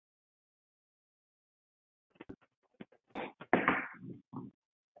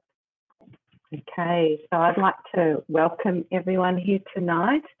Okay, so I'd like to welcome everyone here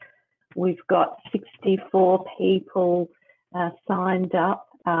tonight. We've got 64 people signed up,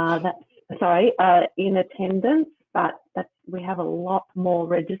 in attendance, but we have a lot more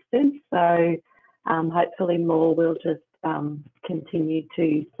registered, so hopefully more will just continue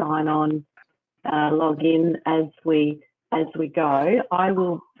to sign on, log in as we go. I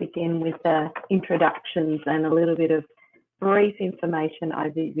will begin with the introductions and a little bit of brief information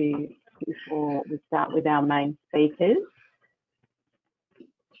overview before we start with our main speakers.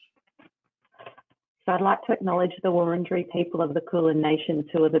 So I'd like to acknowledge the Wurundjeri people of the Kulin Nations,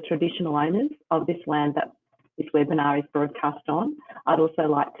 who are the traditional owners of this land that this webinar is broadcast on. I'd also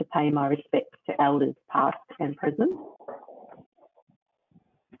like to pay my respects to elders past and present.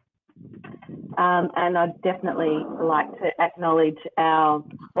 And I'd definitely like to acknowledge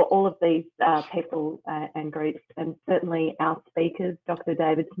all of these people and groups, and certainly our speakers, Dr.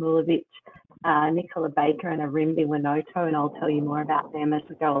 David Smulovich, Nicola Baker and Arimbi Winoto, and I'll tell you more about them as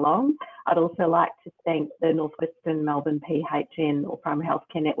we go along. I'd also like to thank the Northwestern Melbourne PHN or Primary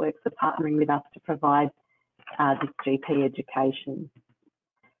Healthcare Network for partnering with us to provide this GP education.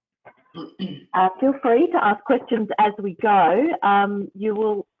 Feel free to ask questions as we go. You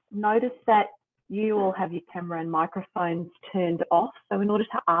will notice that you all have your camera and microphones turned off. So in order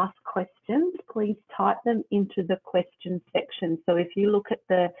to ask questions, please type them into the question section. So if you look at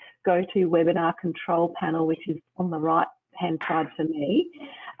the GoToWebinar control panel, which is on the right-hand side for me,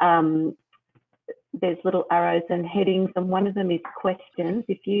 there's little arrows and headings, and one of them is questions.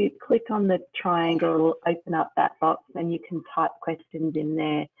 If you click on the triangle, it'll open up that box and you can type questions in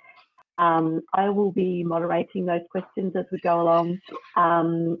there. I will be moderating those questions as we go along.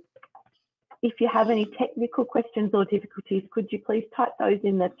 If you have any technical questions or difficulties, could you please type those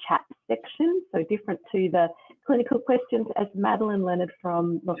in the chat section? So different to the clinical questions, as Madeline Leonard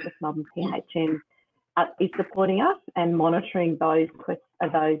from Northwest Melbourne PHN is supporting us and monitoring those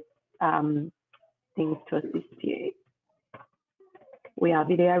things to assist you. We are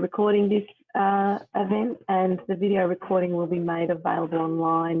video recording this event, and the video recording will be made available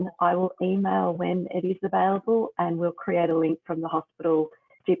online. I will email when it is available, and we'll create a link from the hospital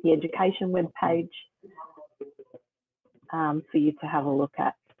GP education webpage for you to have a look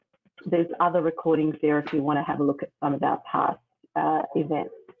at. There's other recordings there if you want to have a look at some of our past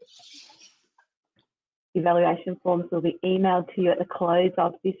events. Evaluation forms will be emailed to you at the close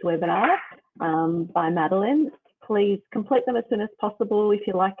of this webinar by Madeline. Please complete them as soon as possible. If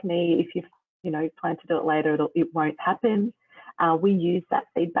you're like me, if you plan to do it later, it won't happen. We use that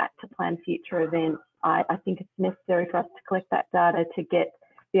feedback to plan future events. I think it's necessary for us to collect that data to get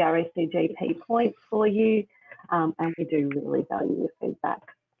the RECGP points for you, and we do really value your feedback.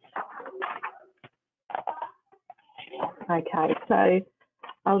 Okay, so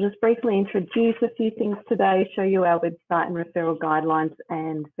I'll just briefly introduce a few things today, show you our website and referral guidelines,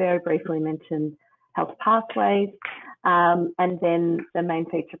 and very briefly mention health pathways, and then the main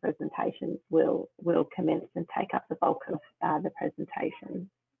feature presentations will commence and take up the bulk of the presentation.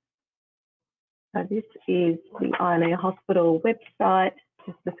 So this is the Ionia Hospital website,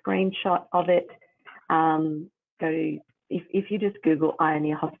 just a screenshot of it. If you just Google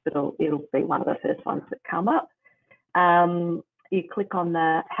Ionia Hospital, it'll be one of the first ones that come up. You click on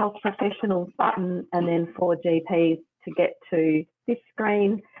the Health Professionals button and then for GPs to get to this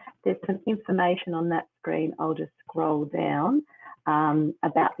screen. There's some information on that screen. I'll just scroll down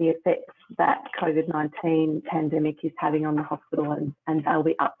about the effects that COVID-19 pandemic is having on the hospital, and they'll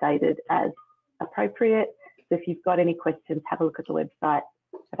be updated as appropriate. So if you've got any questions, have a look at the website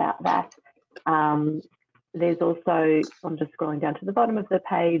about that. There's also, I'm just scrolling down to the bottom of the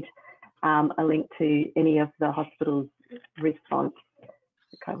page, a link to any of the hospital's response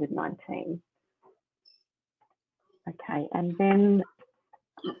to COVID-19. Okay, and then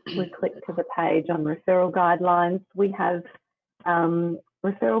we click to the page on referral guidelines. We have referral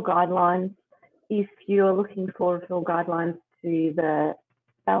guidelines. If you're looking for referral guidelines to the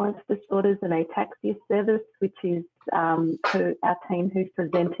balance disorders and Ataxia service, which is to our team who's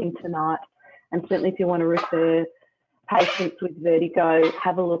presenting tonight, and certainly if you want to refer patients with vertigo,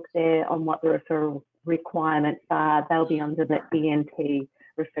 have a look there on what the referral requirements are. They'll be under the ENT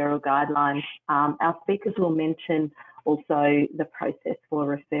referral guidelines. Our speakers will mention also the process for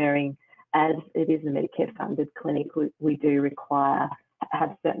referring. As it is a Medicare funded clinic, we do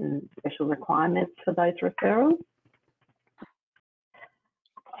have certain special requirements for those referrals.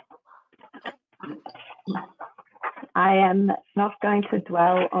 I am not going to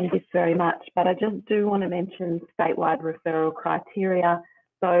dwell on this very much, but I just do want to mention statewide referral criteria.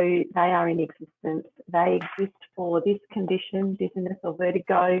 So they are in existence. They exist for this condition, dizziness or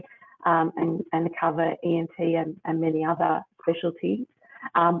vertigo, and cover ENT and many other specialties.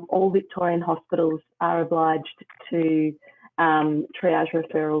 All Victorian hospitals are obliged to triage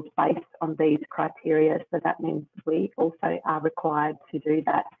referrals based on these criteria. So that means we also are required to do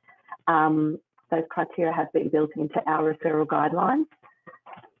that. Those criteria have been built into our referral guidelines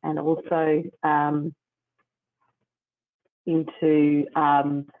and also into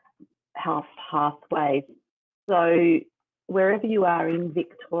health pathways. So wherever you are in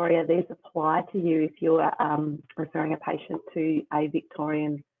Victoria, these apply to you if you are referring a patient to a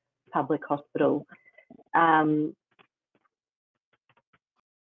Victorian public hospital.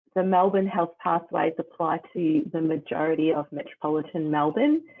 The Melbourne health pathways apply to the majority of metropolitan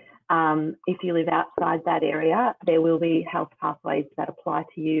Melbourne. If you live outside that area, there will be health pathways that apply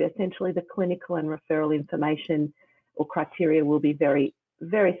to you. Essentially, the clinical and referral information or criteria will be very,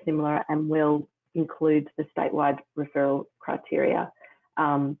 very similar and will include the statewide referral criteria.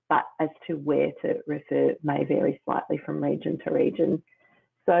 But as to where to refer may vary slightly from region to region.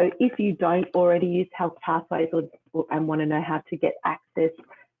 So if you don't already use health pathways and want to know how to get access,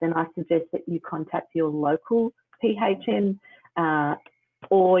 then I suggest that you contact your local PHN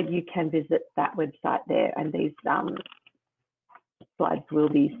or you can visit that website there, and these slides will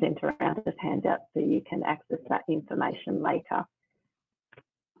be sent around as handouts so you can access that information later.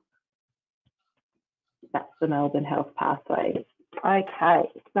 That's the Melbourne Health Pathways. Okay,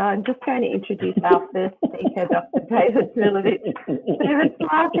 so I'm just going to introduce our first speaker, Dr. David Smilovich. David's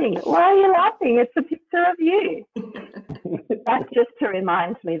laughing. Why are you laughing? It's a picture of you. That's just to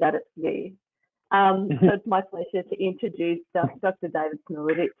remind me that it's you. So it's my pleasure to introduce Dr. David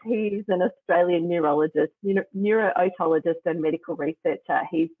Smilovich. He's an Australian neurologist, neuro-audiologist and medical researcher.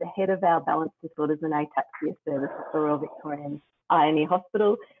 He's the head of our balance disorders and ataxia service at the Royal Victorian Eye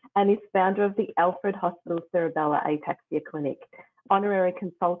Hospital and is founder of the Alfred Hospital Cerebellar Ataxia Clinic, honorary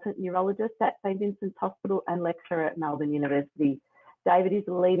consultant neurologist at St Vincent's Hospital and lecturer at Melbourne University. David is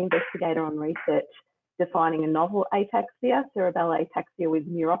a lead investigator on research defining a novel ataxia, cerebellar ataxia with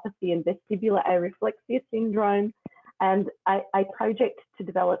neuropathy and vestibular areflexia syndrome, and a project to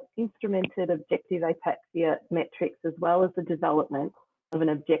develop instrumented objective ataxia metrics, as well as the development of an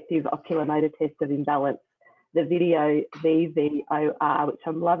objective oculomotor test of imbalance, the video VVOR, which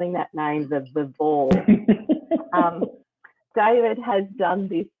I'm loving that name, the VVOR. David has done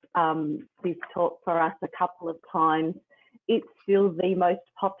this talk for us a couple of times. It's still the most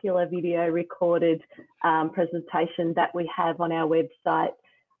popular video recorded presentation that we have on our website.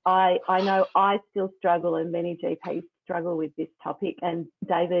 I know I still struggle, and many GPs struggle with this topic, and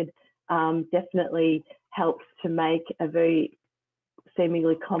David definitely helps to make a very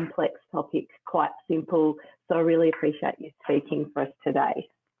seemingly complex topic quite simple. So I really appreciate you speaking for us today.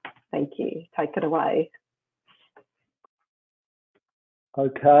 Thank you. Take it away.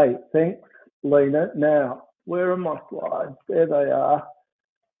 Okay, thanks, Lena. Now, where are my slides? There they are.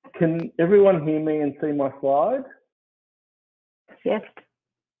 Can everyone hear me and see my slide? Yes.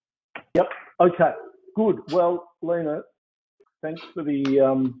 Yep. Okay, good. Well, Lena, thanks for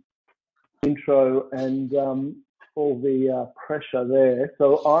the intro and all the pressure there.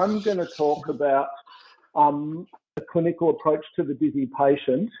 So I'm going to talk about a clinical approach to the dizzy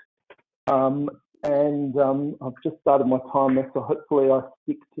patient. I've just started my timer, so hopefully I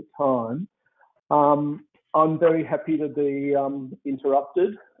stick to time. I'm very happy to be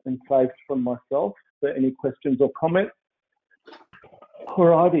interrupted and saved from myself for any questions or comments.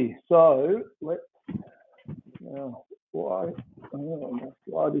 Alrighty, so let's, my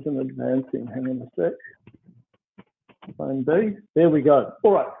slide isn't advancing, hang on a sec. Phone B, there we go.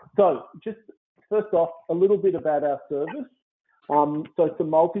 All right, so just first off, a little bit about our service. So it's a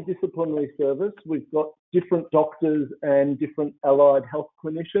multidisciplinary service. We've got different doctors and different allied health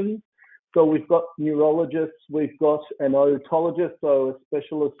clinicians. So we've got neurologists, we've got an otologist, so a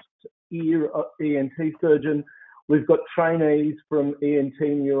specialist ear ENT surgeon. We've got trainees from ENT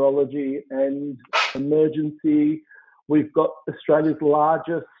neurology and emergency. We've got Australia's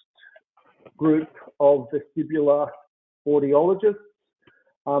largest group of vestibular audiologists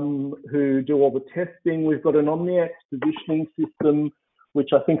who do all the testing. We've got an Omniax positioning system, which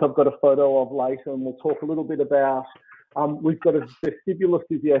I think I've got a photo of later, and we'll talk a little bit about. We've got a vestibular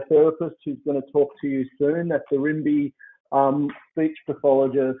physiotherapist who's going to talk to you soon. That's a RIMBY, speech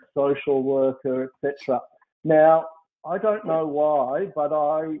pathologist, social worker, etc. Now, I don't know why, but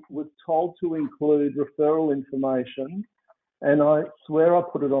I was told to include referral information, and I swear I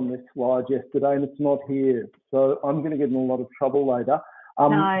put it on this slide yesterday, and it's not here. So I'm going to get in a lot of trouble later.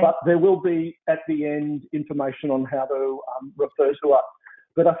 No. But there will be, at the end, information on how to refer to us.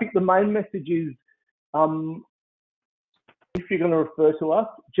 But I think the main message is, if you're going to refer to us,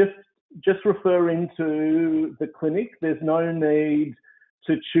 just just refer into the clinic. There's no need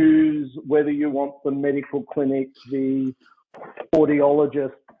to choose whether you want the medical clinic, the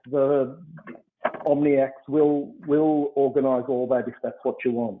audiologist, the Omniacs. We'll organise all that if that's what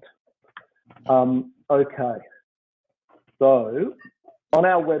you want. Okay. So on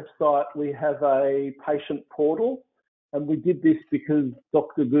our website, we have a patient portal, and we did this because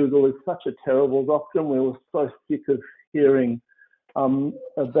Dr. Google is such a terrible doctor, and we were so sick of hearing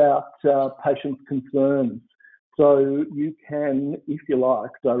about patients' concerns. So you can, if you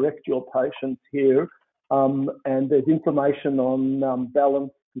like, direct your patients here, and there's information on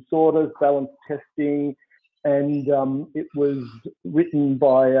balance disorders, balance testing, and it was written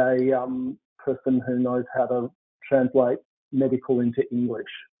by a person who knows how to translate medical into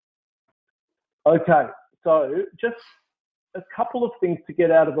English. Okay, so just a couple of things to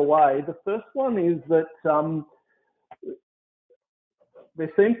get out of the way. The first one is that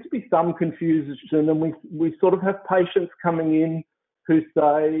there seems to be some confusion, and we sort of have patients coming in who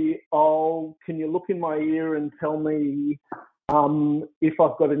say, oh, can you look in my ear and tell me if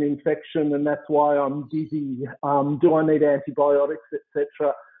I've got an infection and that's why I'm dizzy? Do I need antibiotics,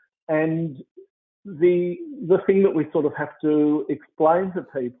 etc.? And the thing that we sort of have to explain to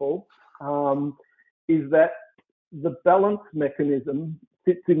people is that the balance mechanism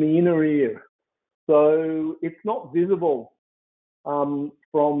sits in the inner ear. So it's not visible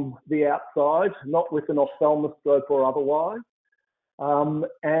from the outside, not with an ophthalmoscope or otherwise.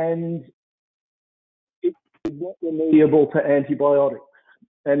 And it's not remediable to antibiotics.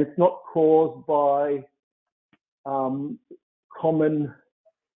 And it's not caused by common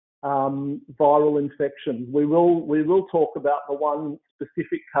viral infections. We will talk about the one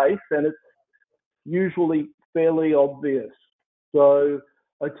specific case, and it's usually fairly obvious. So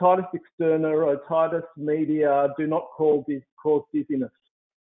otitis externa, otitis media do not cause dizziness.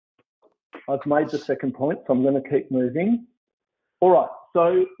 I've made the second point, so I'm going to keep moving. All right,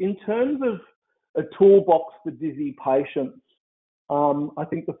 so in terms of a toolbox for dizzy patients, I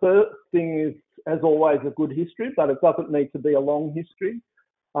think the first thing is, as always, a good history, but it doesn't need to be a long history.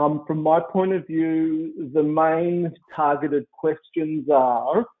 From my point of view, the main targeted questions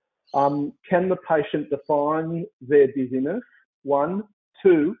are, can the patient define their dizziness? 1.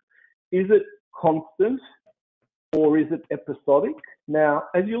 2, is it constant or is it episodic? Now,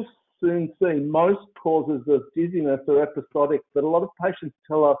 as you'll soon see, most causes of dizziness are episodic, but a lot of patients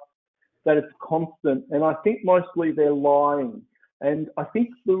tell us that it's constant, and I think mostly they're lying. And I think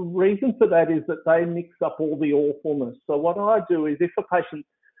the reason for that is that they mix up all the awfulness. So what I do is, if a patient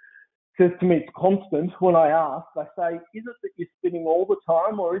says to me it's constant, when I ask, I say, is it that you're spinning all the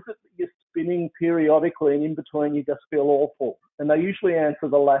time, or is it that you're spinning periodically and in between you just feel awful? And they usually answer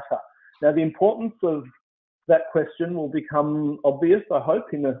the latter. Now, the importance of that question will become obvious, I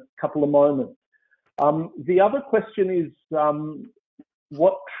hope, in a couple of moments. The other question is,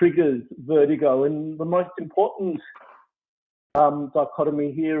 what triggers vertigo? And the most important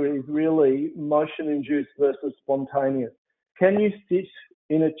dichotomy here is really motion-induced versus spontaneous. Can you sit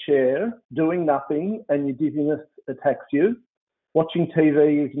in a chair doing nothing and your dizziness attacks you? Watching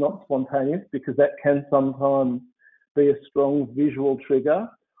TV is not spontaneous because that can sometimes be a strong visual trigger.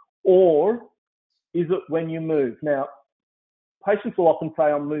 Or is it when you move? Now, patients will often say,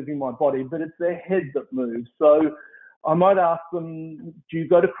 I'm moving my body, but it's their head that moves. So I might ask them, do you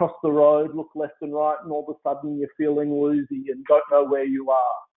go to cross the road, look left and right, and all of a sudden you're feeling woozy and don't know where you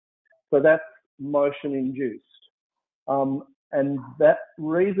are? So that's motion-induced. And that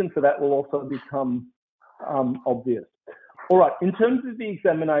reason for that will also become obvious. All right, in terms of the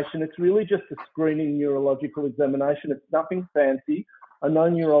examination, it's really just a screening neurological examination. It's nothing fancy. I know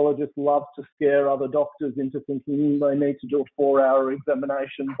neurologists love to scare other doctors into thinking they need to do a 4-hour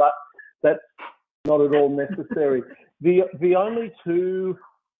examination, but that's not at all necessary. The only two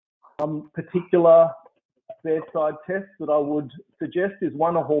particular bedside tests that I would suggest is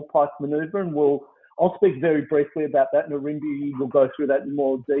one, a Hall-Pike manoeuvre, and I'll speak very briefly about that, and Arimbi will go through that in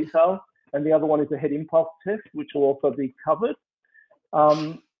more detail. And the other one is a head impulse test, which will also be covered.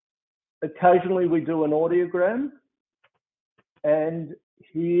 Occasionally we do an audiogram, and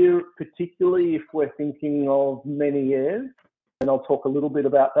here, particularly if we're thinking of manoeuvres, and I'll talk a little bit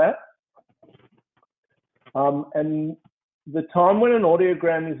about that. And the time when an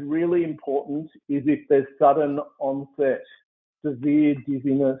audiogram is really important is if there's sudden onset, severe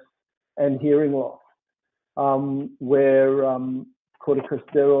dizziness and hearing loss, where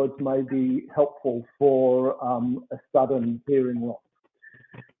corticosteroids may be helpful for a sudden hearing loss.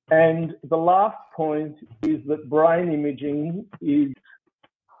 And the last point is that brain imaging is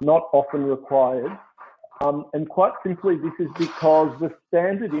not often required And quite simply, this is because the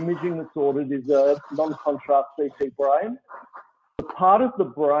standard imaging that's ordered is a non-contrast CT brain. The part of the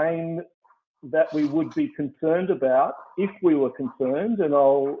brain that we would be concerned about, if we were concerned, and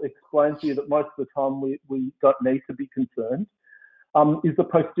I'll explain to you that most of the time we don't need to be concerned, is the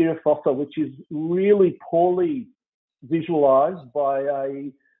posterior fossa, which is really poorly visualized by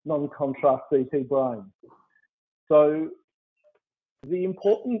a non-contrast CT brain. So the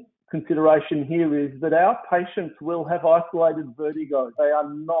important consideration here is that our patients will have isolated vertigo. They are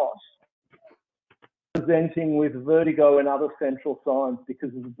not presenting with vertigo and other central signs,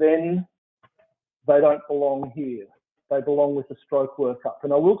 because then they don't belong here. They belong with a stroke workup.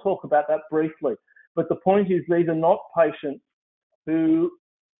 And I will talk about that briefly. But the point is, these are not patients who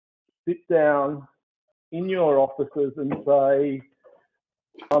sit down in your offices and say,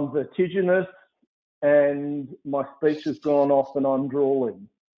 I'm vertiginous and my speech has gone off and I'm drooling.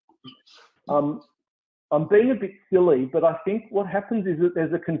 I'm being a bit silly, but I think what happens is that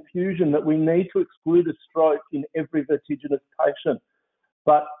there's a confusion that we need to exclude a stroke in every vertiginous patient,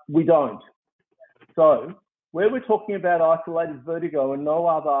 but we don't. So where we're talking about isolated vertigo and no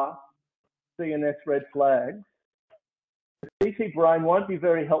other CNS red flags, the CT brain won't be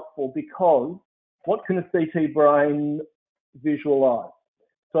very helpful, because what can a CT brain visualize?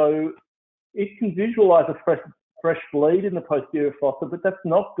 So it can visualize a fresh bleed in the posterior fossa, but that's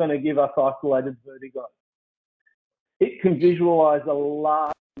not going to give us isolated vertigo. It can visualize a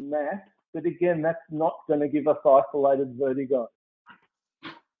large mass, but again, that's not going to give us isolated vertigo.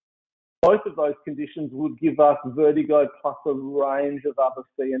 Both of those conditions would give us vertigo plus a range of other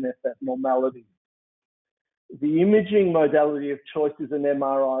CNS abnormalities. The imaging modality of choice is an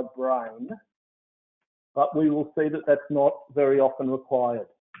MRI brain, but we will see that that's not very often required.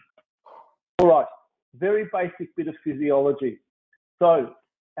 All right, very basic bit of physiology. So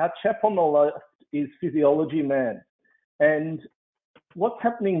our chap on the left is physiology man. And what's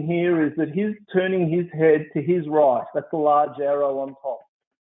happening here is that he's turning his head to his right. That's a large arrow on top.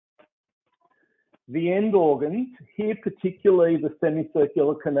 The end organs, here particularly the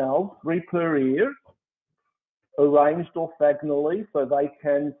semicircular canals, 3 per ear, arranged orthogonally so they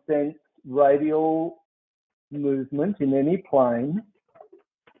can sense radial movement in any plane,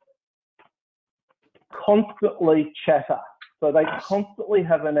 constantly chatter. So they constantly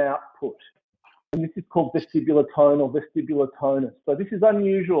have an output. And this is called vestibular tone or vestibular tonus. So this is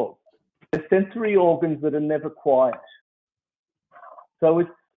unusual. They're sensory organs that are never quiet. So it's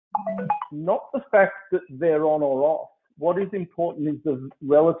not the fact that they're on or off. What is important is the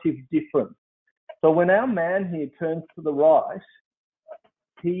relative difference. So when our man here turns to the right,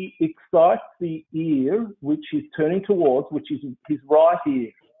 he excites the ear, which he's turning towards, which is his right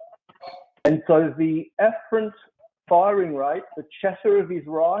ear. And so the afferent firing rate, the chatter of his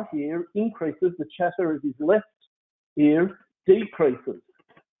right ear increases, the chatter of his left ear decreases.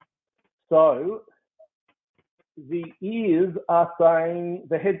 So the ears are saying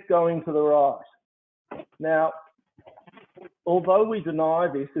the head's going to the right. Now, although we deny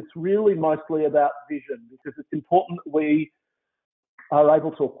this, it's really mostly about vision, because it's important that we are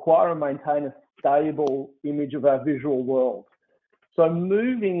able to acquire and maintain a stable image of our visual world. So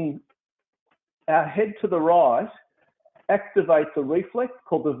moving our head to the right activates a reflex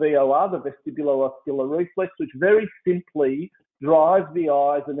called the VOR, the vestibulo-ocular reflex, which very simply drives the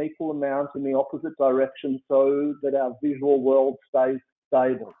eyes an equal amount in the opposite direction so that our visual world stays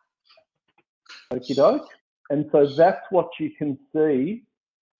stable. Okie doke. And so that's what you can see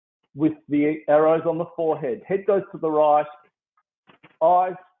with the arrows on the forehead. Head goes to the right,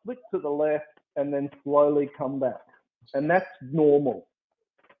 eyes flick to the left, and then slowly come back. And that's normal.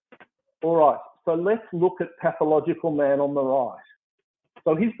 All right, so let's look at pathological man on the right.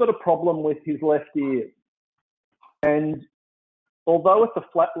 So he's got a problem with his left ear. And although it's a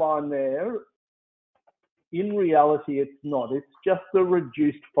flat line there, in reality, it's not. It's just a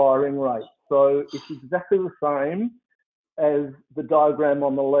reduced firing rate. So it's exactly the same as the diagram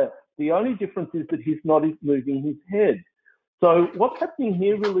on the left. The only difference is that he's not moving his head. So what's happening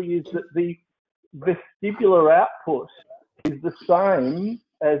here really is that the vestibular output is the same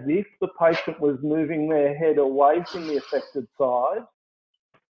as if the patient was moving their head away from the affected side.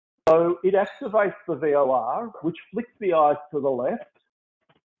 So it activates the VOR, which flicks the eyes to the left,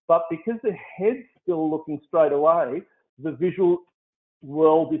 but because the head's still looking straight away, the visual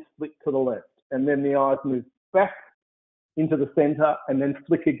world is flicked to the left, and then the eyes move back into the center and then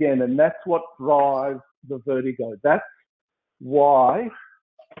flick again, and that's what drives the vertigo. That's why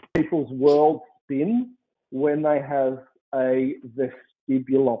people's worlds spin when they have a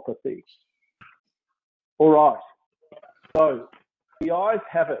vestibulopathy. All right, so the eyes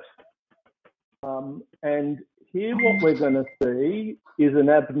have it. And here what we're going to see is an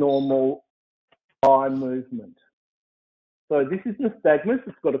abnormal eye movement. So this is nystagmus.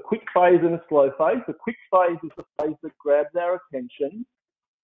 It's got a quick phase and a slow phase. The quick phase is the phase that grabs our attention.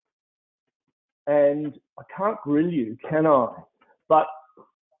 And I can't grill you, can I? But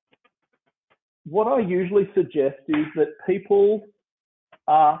what I usually suggest is that people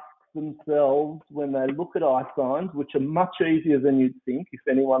ask themselves when they look at eye signs, which are much easier than you'd think if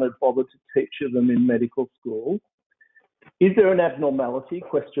anyone had bothered to teach them in medical school. Is there an abnormality?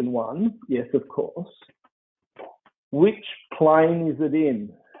 Question one. Yes, of course. Which plane is it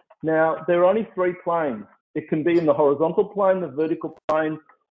in? Now, there are only three planes. It can be in the horizontal plane, the vertical plane,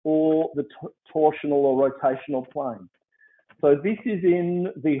 or the torsional or rotational plane. So this is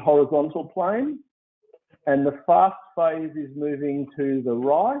in the horizontal plane, and the fast phase is moving to the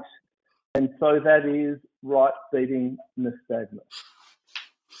right, and so that is right beating nystagmus.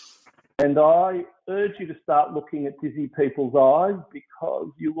 And I urge you to start looking at dizzy people's eyes, because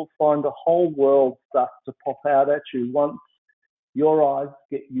you will find a whole world starts to pop out at you once your eyes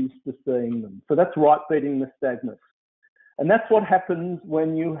get used to seeing them. So that's right beating nystagmus. And that's what happens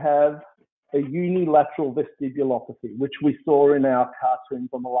when you have a unilateral vestibulopathy, which we saw in our cartoons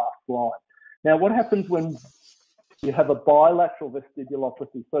on the last slide. Now, what happens when you have a bilateral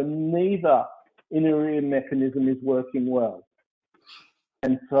vestibulopathy? So neither inner ear mechanism is working well.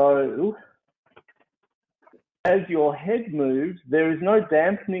 And so as your head moves, there is no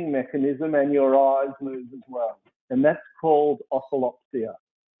dampening mechanism and your eyes move as well. And that's called oscillopsia.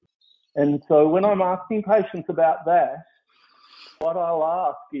 And so when I'm asking patients about that, what I'll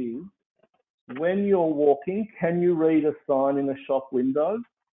ask is, when you're walking, can you read a sign in a shop window?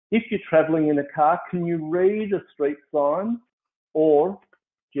 If you're traveling in a car, can you read a street sign, or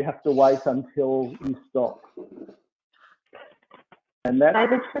do you have to wait until you stop? And that's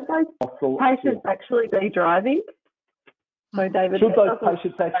David, should those patients actually be driving? So David, should those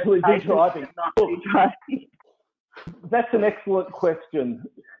patients actually be driving? That's an excellent question.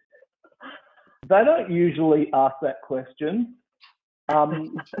 They don't usually ask that question,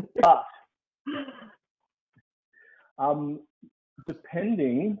 but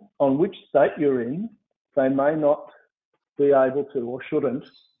depending on which state you're in, they may not be able to or shouldn't.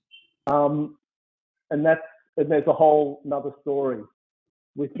 And there's a whole another story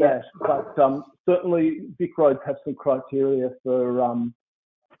with that. But certainly Vic roads have some criteria for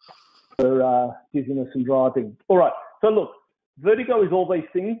dizziness and driving. All right, so look, vertigo is all these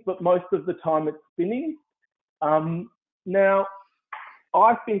things, but most of the time it's spinning. Now,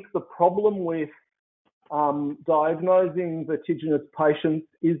 I think the problem with diagnosing vertiginous patients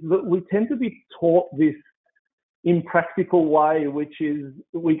is that we tend to be taught this impractical way, which is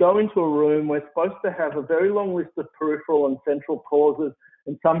we go into a room, we're supposed to have a very long list of peripheral and central causes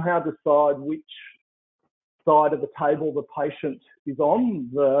and somehow decide which side of the table the patient is on,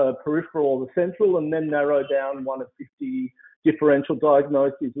 the peripheral or the central, and then narrow down one of 50 differential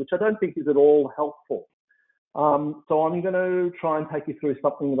diagnoses, which I don't think is at all helpful. So I'm going to try and take you through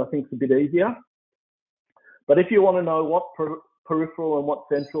something that I think is a bit easier. But if you want to know what peripheral and what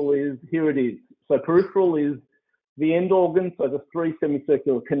central is, here it is. So peripheral is the end organs, so the three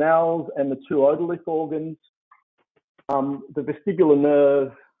semicircular canals and the two otolith organs, the vestibular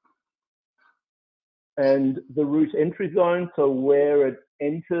nerve, and the root entry zone, so where it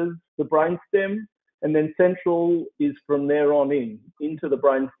enters the brainstem, and then central is from there on into the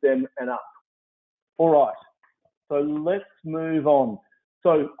brainstem and up. All right, so let's move on.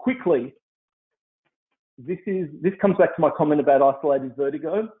 So quickly, this comes back to my comment about isolated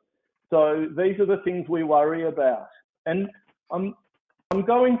vertigo. So these are the things we worry about, and I'm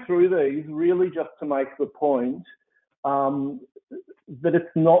going through these really just to make the point that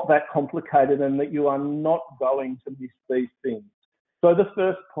it's not that complicated and that you are not going to miss these things. So the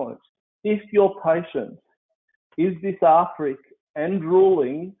first point, if your patient is dysarthric and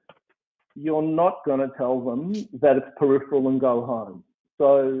drooling, you're not going to tell them that it's peripheral and go home.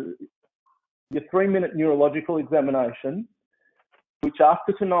 So your 3-minute neurological examination, which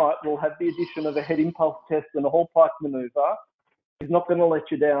after tonight will have the addition of a head impulse test and a whole pike manoeuvre, is not going to let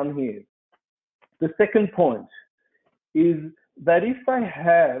you down here. The second point is that if they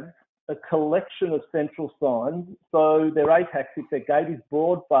have a collection of central signs, so they're ataxic, their gait is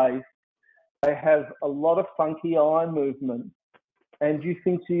broad-based, they have a lot of funky eye movement, and you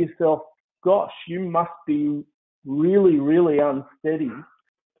think to yourself, gosh, you must be really, really unsteady.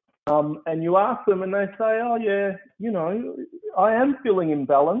 And you ask them and they say, oh yeah, you know, I am feeling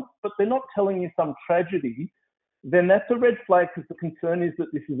imbalanced, but they're not telling you some tragedy, then that's a red flag, because the concern is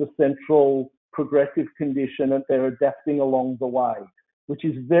that this is a central progressive condition and they're adapting along the way. which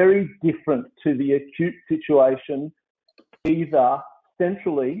is very different to the acute situation, either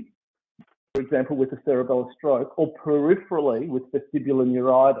centrally, for example, with a cerebellar stroke, or peripherally with vestibular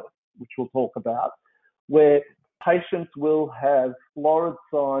neuritis, which we'll talk about, where patients will have florid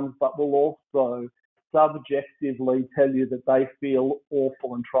signs but will also subjectively tell you that they feel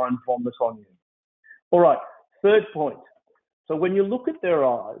awful and try and vomit on you. All right, third point. So when you look at their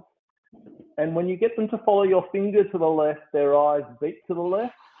eyes, and when you get them to follow your finger to the left, their eyes beat to the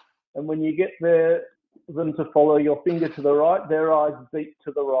left. And when you get them to follow your finger to the right, their eyes beat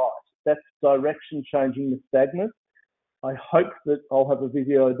to the right. That's direction changing nystagmus. I hope that I'll have a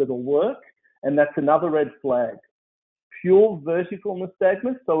video that'll work. And that's another red flag. Pure vertical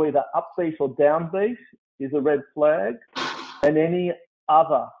nystagmus, so either upbeat or downbeat, is a red flag. And any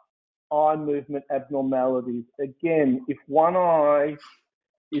other eye movement abnormalities. Again, if one eye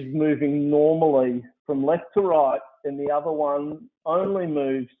is moving normally from left to right and the other one only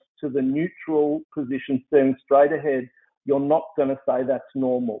moves to the neutral position, staring straight ahead, you're not going to say that's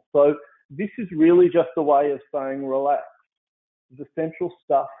normal. So this is really just a way of saying relax. The central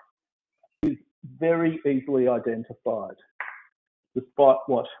stuff is very easily identified, despite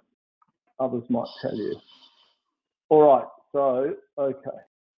what others might tell you. All right, so, okay.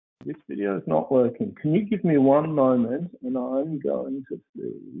 This video is not working. Can you give me one moment and I'm going to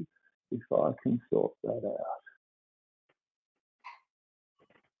see if I can sort that out.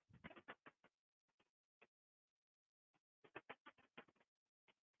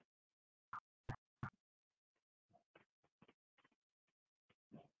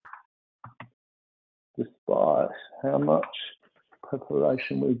 Despite how much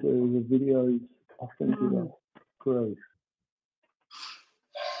preparation we do, the videos often give us grief.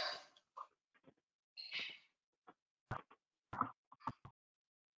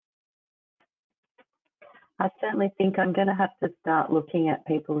 I certainly think I'm going to have to start looking at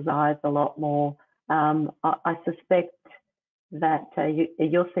people's eyes a lot more. I suspect that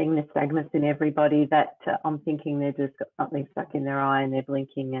you're seeing nystagmus in everybody, that I'm thinking they've just got something stuck in their eye and they're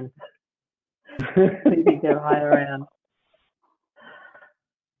blinking and moving their eye around.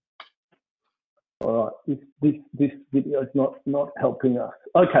 All right, this video is not helping us.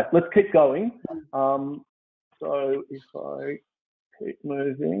 Okay, let's keep going. So if I keep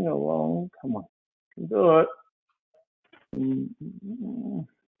moving along, come on, can do it.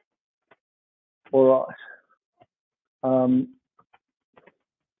 All right.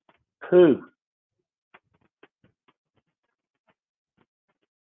 2.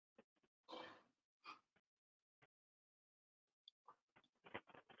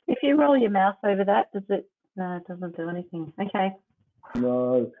 If you roll your mouse over that, does it? No, it doesn't do anything. Okay.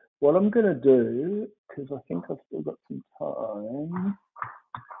 No. What I'm going to do, because I think I've still got some time,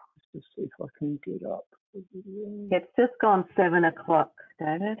 just to see if I can get up the video. It's just gone 7 o'clock,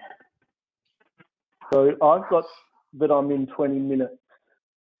 David. So I've got that I'm in 20 minutes.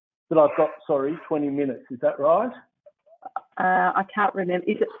 That I've got, sorry, 20 minutes. Is that right? I can't remember.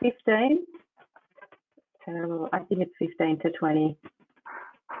 Is it 15? Terrible. I think it's 15 to 20.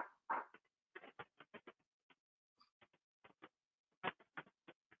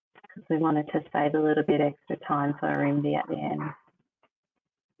 Because we wanted to save a little bit extra time for Rimby at the end.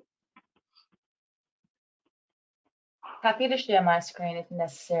 Happy to share my screen if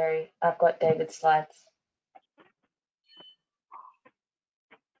necessary. I've got David's slides.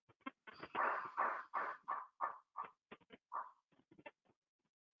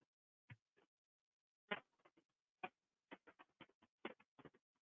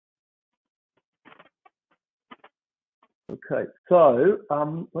 Okay, so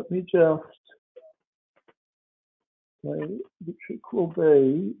let me just say the trick will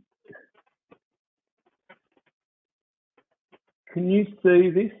be, can you see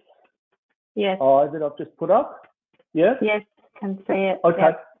this Yes. eye that I've just put up? Yes? Yes, can see it. Okay,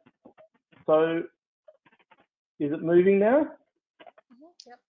 Yep. so is it moving now?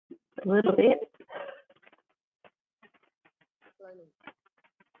 Yep. A little bit.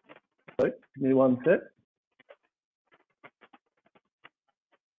 Wait, give me one sec.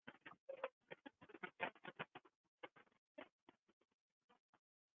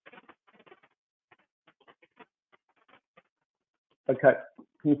 Okay,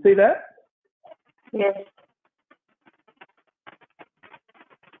 can you see that? Yes.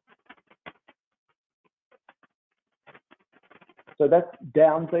 So that's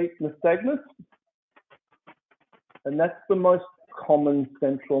downbeat nystagmus, and that's the most common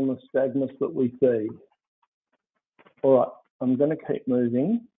central nystagmus that we see. All right, I'm going to keep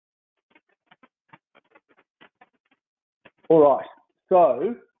moving. All right,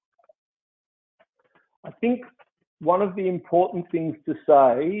 so I think one of the important things to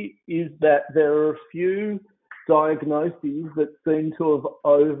say is that there are a few diagnoses that seem to have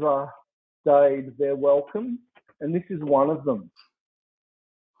overstayed their welcome, and this is one of them.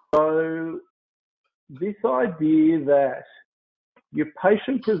 So this idea that your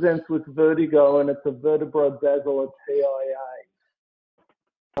patient presents with vertigo and it's a vertebrodasal TIA,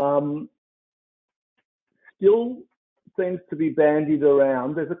 still seems to be bandied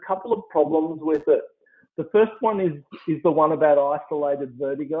around. There's a couple of problems with it. The first one is the one about isolated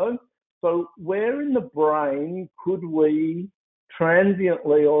vertigo. So where in the brain could we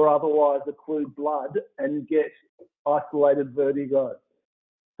transiently or otherwise occlude blood and get isolated vertigo?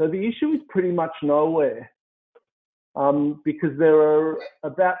 So the issue is pretty much nowhere, because there are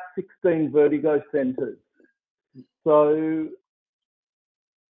about 16 vertigo centres. So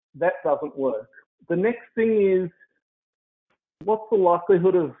that doesn't work. The next thing is, what's the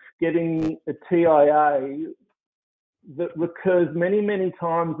likelihood of getting a TIA that recurs many, many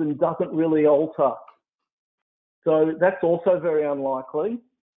times and doesn't really alter? So that's also very unlikely,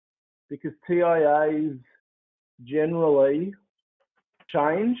 because TIAs generally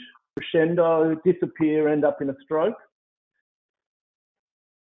change, crescendo, disappear, end up in a stroke.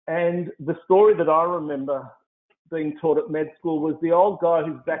 And the story that I remember being taught at med school was the old guy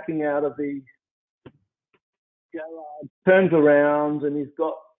who's backing out of the garage, turns around and he's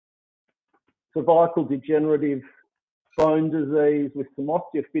got cervical degenerative bone disease with some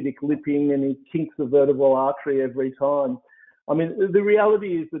osteophytic lipping, and he kinks the vertebral artery every time. I mean, the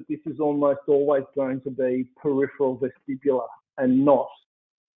reality is that this is almost always going to be peripheral vestibular and not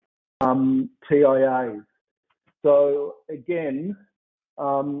TIAs. So again,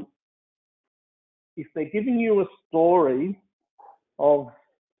 if they're giving you a story of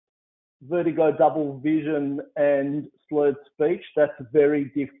vertigo, double vision and slurred speech, that's very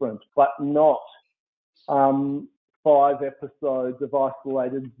different, but not 5 episodes of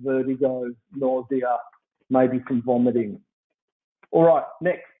isolated vertigo, nausea, maybe some vomiting. All right,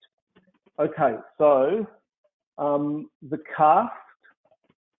 next. Okay, so the cast.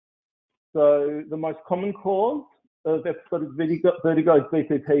 So the most common cause of episodic vertigo is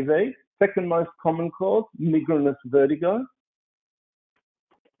BPPV. Second most common cause, migrainous vertigo.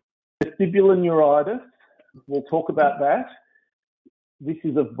 Vestibular neuritis, we'll talk about that. This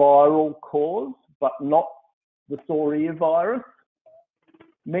is a viral cause, but not the sore ear virus.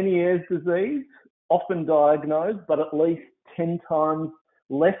 Meniere's disease, often diagnosed, but at least 10 times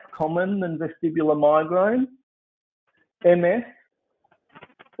less common than vestibular migraine. MS,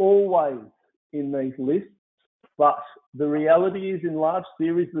 always in these lists, but the reality is in large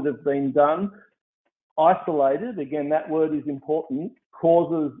series that have been done, isolated, again, that word is important,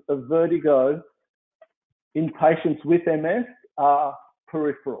 causes of vertigo in patients with MS are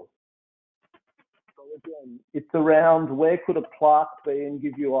peripheral. So again, it's around where could a plaque be and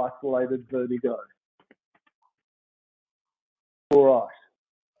give you isolated vertigo. All right,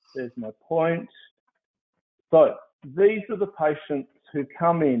 there's my point. So these are the patients who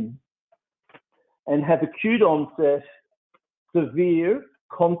come in and have acute onset, severe,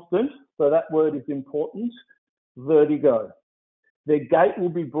 constant, so that word is important, vertigo. Their gait will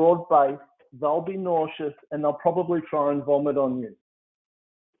be broad-based, they'll be nauseous, and they'll probably try and vomit on you.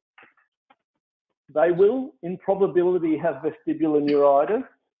 They will, in probability, have vestibular neuritis,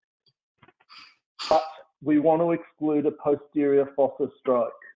 but we want to exclude a posterior fossa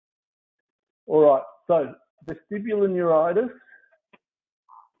stroke. All right, so vestibular neuritis.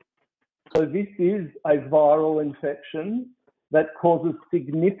 So this is a viral infection that causes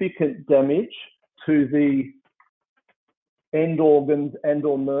significant damage to the end organs and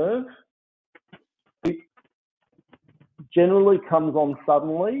or nerve. It generally comes on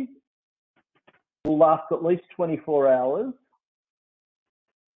suddenly, will last at least 24 hours,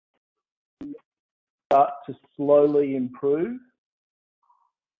 start to slowly improve.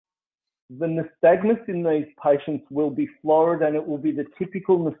 The nystagmus in these patients will be florid, and it will be the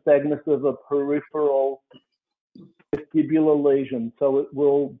typical nystagmus of a peripheral vestibular lesion. So it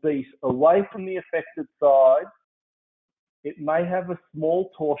will beat away from the affected side. It may have a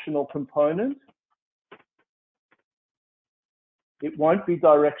small torsional component. It won't be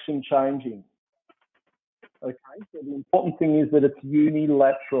direction changing. Okay, so the important thing is that it's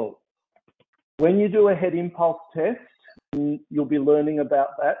unilateral. When you do a head impulse test, and you'll be learning about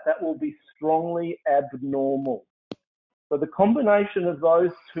that, that will be strongly abnormal. So the combination of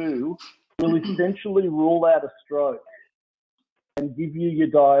those two will essentially rule out a stroke and give you your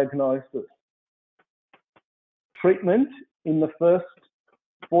diagnosis. Treatment in the first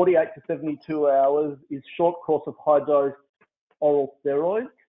 48 to 72 hours is short course of high dose oral steroids.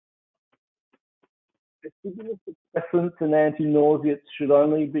 vestibular suppressants and anti-nauseates should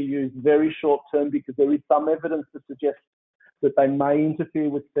only be used very short term because there is some evidence to suggest that they may interfere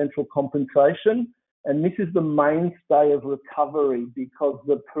with central compensation. And this is the mainstay of recovery because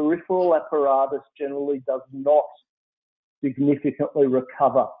the peripheral apparatus generally does not significantly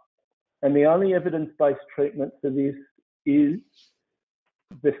recover. And the only evidence-based treatment for this is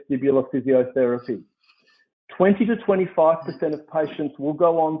vestibular physiotherapy. 20 to 25% of patients will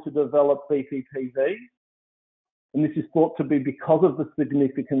go on to develop BPPV, and this is thought to be because of the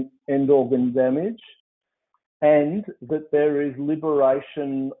significant end organ damage and that there is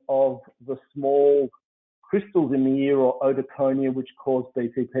liberation of the small crystals in the ear or otoconia which cause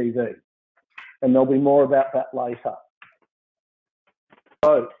BPPV. And there'll be more about that later.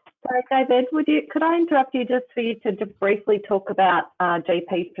 So, sorry, David, could I interrupt you just for you to briefly talk about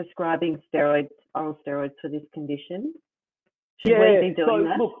GPs prescribing steroids, oral steroids for this condition? Should we be doing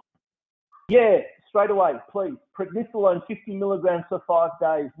that? Look, yeah, straight away, please. Prednisolone 50 milligrams for 5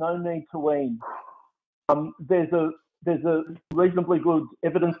 days, no need to wean. There's a reasonably good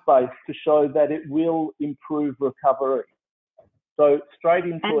evidence base to show that it will improve recovery. So straight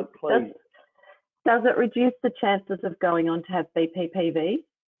into it, please. Does it reduce the chances of going on to have BPPV?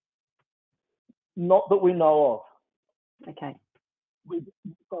 Not that we know of. Okay.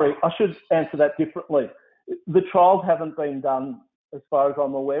 Sorry, I should answer that differently. The trials haven't been done as far as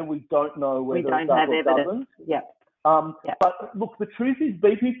I'm aware. We don't know whether it does or doesn't. Yeah. But look, the truth is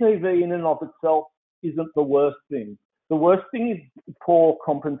BPPV in and of itself isn't the worst thing. The worst thing is poor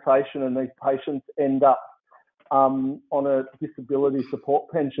compensation, and these patients end up on a disability support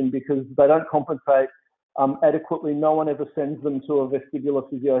pension because they don't compensate adequately. No one ever sends them to a vestibular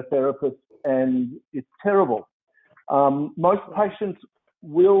physiotherapist, and it's terrible. Most patients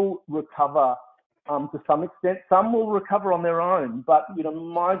will recover to some extent. Some will recover on their own, but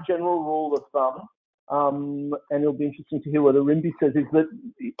my general rule of thumb, and it'll be interesting to hear what Arimbi says, is that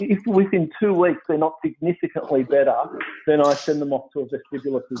if within 2 weeks they're not significantly better, then I send them off to a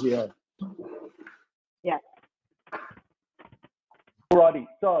vestibular physio. Yeah. Alrighty,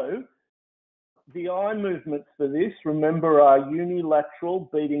 so the eye movements for this, remember, are unilateral,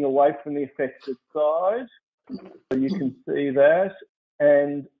 beating away from the affected side. So you can see that.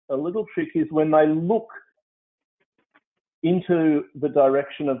 And a little trick is when they look into the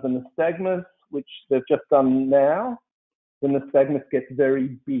direction of the nystagmus, which they've just done now, the nystagmus gets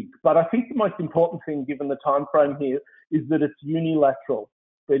very big. But I think the most important thing, given the time frame here, is that it's unilateral,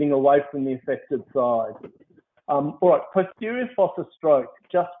 beating away from the affected side. All right, posterior fossa stroke,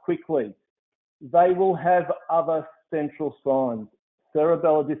 just quickly. They will have other central signs: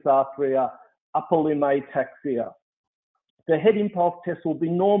 cerebellar dysarthria, upper limb ataxia. The head impulse test will be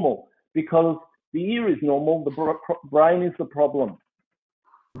normal because the ear is normal, the brain is the problem.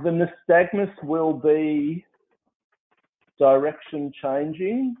 The nystagmus will be direction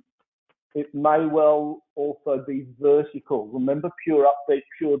changing. It may well also be vertical. Remember, pure upbeat,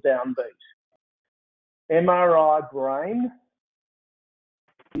 pure downbeat. MRI brain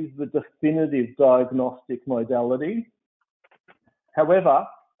is the definitive diagnostic modality. However,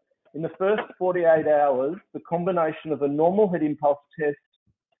 in the first 48 hours, the combination of a normal head impulse test,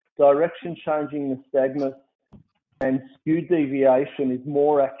 direction changing nystagmus, and skewed deviation is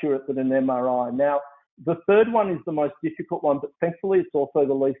more accurate than an MRI. Now, the third one is the most difficult one, but thankfully it's also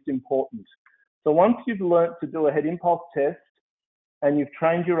the least important. So once you've learnt to do a head impulse test and you've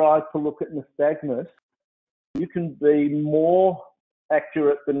trained your eyes to look at nystagmus, you can be more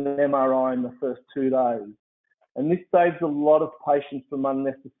accurate than an MRI in the first 2 days. And this saves a lot of patients from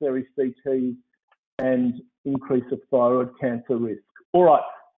unnecessary CTs and increase of thyroid cancer risk. All right,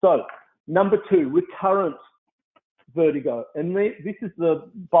 so number 2, recurrent vertigo. And this is the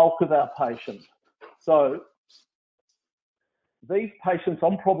bulk of our patients. So these patients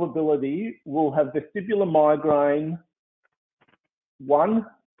on probability will have vestibular migraine, 1,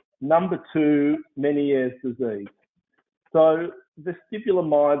 number 2, Meniere's disease. So vestibular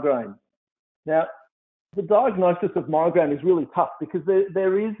migraine. Now, the diagnosis of migraine is really tough because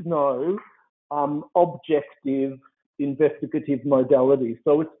there is no objective investigative modality.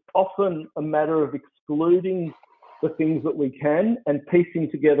 So it's often a matter of excluding the things that we can and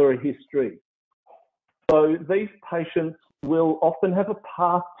piecing together a history. So these patients will often have a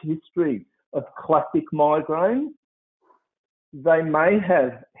past history of classic migraine. They may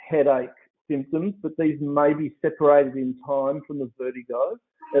have headache symptoms, but these may be separated in time from the vertigo,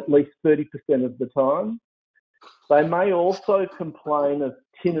 at least 30% of the time. They may also complain of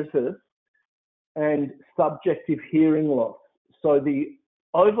tinnitus and subjective hearing loss. So the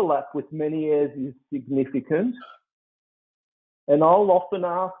overlap with Meniere's is significant. And I'll often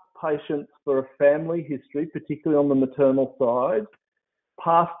ask patients for a family history, particularly on the maternal side,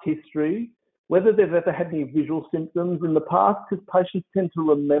 past history, whether they've ever had any visual symptoms in the past, because patients tend to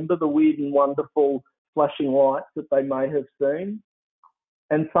remember the weird and wonderful flashing lights that they may have seen,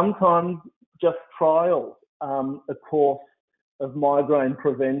 and sometimes just trial a course of migraine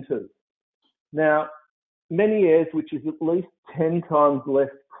preventers. Now, Manoeuvres, which is at least 10 times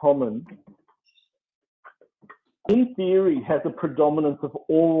less common, in theory has a predominance of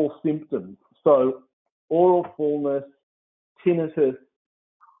oral symptoms. So oral fullness, tinnitus,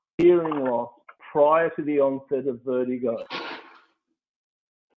 hearing loss prior to the onset of vertigo.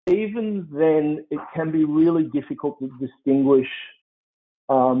 Even then, it can be really difficult to distinguish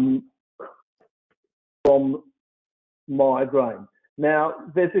from migraine. Now,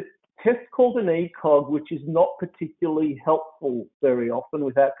 there's a test called an ECOG, which is not particularly helpful very often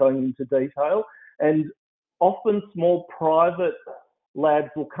without going into detail. And often small private labs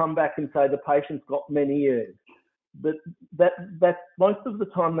will come back and say the patient's got Manoeuvres. But that's most of the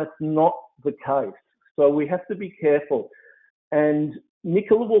time that's not the case. So we have to be careful. And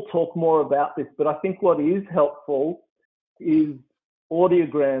Nicola will talk more about this, but I think what is helpful is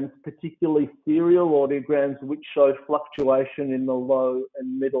audiograms, particularly serial audiograms, which show fluctuation in the low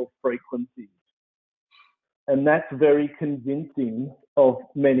and middle frequencies. And that's very convincing of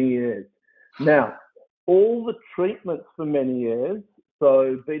Manoeuvres. Now, all the treatments for Manoeuvres,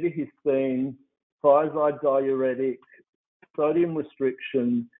 so beta-histine, thiazide diuretic, sodium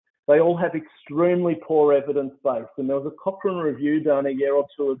restriction, they all have extremely poor evidence base. And there was a Cochrane review done a year or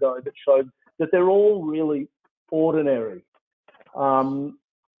two ago that showed that they're all really ordinary.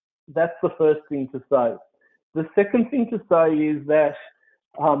 That's the first thing to say. The second thing to say is that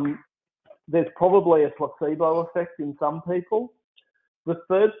there's probably a placebo effect in some people. The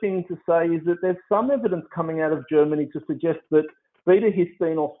third thing to say is that there's some evidence coming out of Germany to suggest that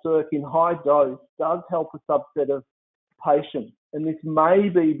beta-histine or circ in high dose does help a subset of patients. And this may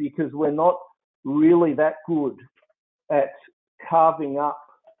be because we're not really that good at carving up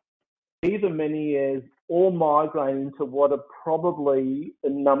either Manoeuvres or migraine into what are probably a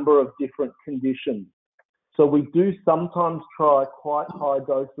number of different conditions. So we do sometimes try quite high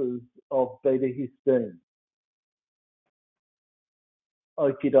doses of beta-histine.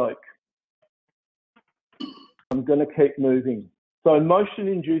 Okie doke. I'm going to keep moving. So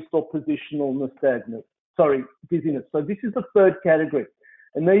motion-induced or positional nystagmus. Sorry, dizziness. So this is the third category.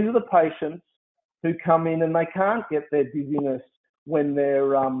 And these are the patients who come in and they can't get their dizziness when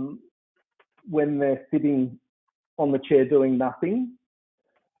they're sitting on the chair doing nothing,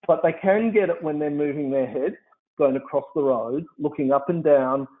 but they can get it when they're moving their head, going across the road, looking up and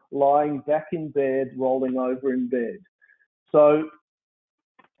down, lying back in bed, rolling over in bed. So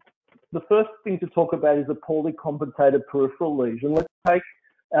the first thing to talk about is a poorly compensated peripheral lesion. Let's take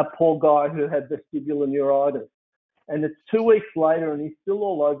our poor guy who had vestibular neuritis, and it's 2 weeks later and he's still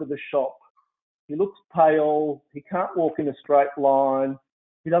all over the shop. He looks pale, he can't walk in a straight line,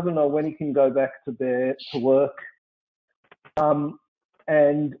 he doesn't know when he can go back to bed, to work.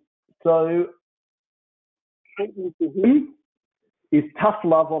 And so treatment for him is tough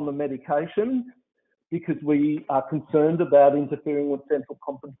love on the medication because we are concerned about interfering with central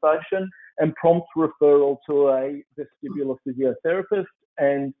compensation, and prompt referral to a vestibular physiotherapist,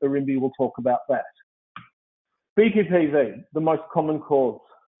 and Arimbi will talk about that. BPPV, the most common cause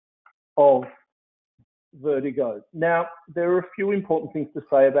of vertigo. Now, there are a few important things to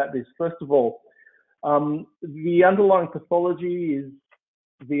say about this. First of all, the underlying pathology is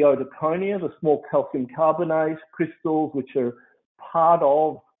the otoconia, the small calcium carbonate crystals, which are part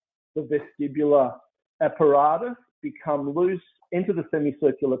of the vestibular apparatus, become loose, enter the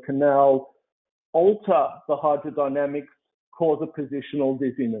semicircular canal, alter the hydrodynamics, cause a positional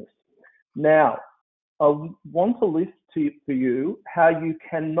dizziness. Now, I want to list for you how you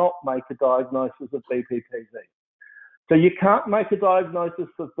cannot make a diagnosis of BPPV. So you can't make a diagnosis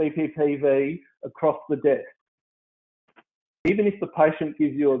of BPPV across the desk. Even if the patient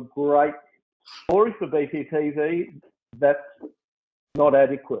gives you a great story for BPPV, that's not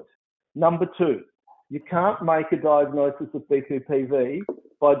adequate. Number two, you can't make a diagnosis of BPPV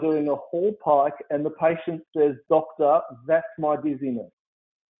by doing a Hall pike and the patient says, "Doctor, that's my dizziness."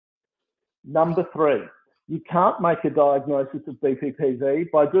 Number three, you can't make a diagnosis of BPPV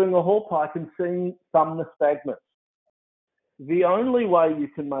by doing a Hall pike and seeing some nystagmus. The only way you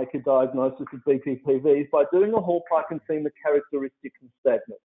can make a diagnosis of BPPV is by doing a Hall pike and seeing the characteristic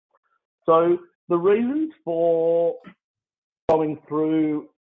nystagmus. So the reasons for going through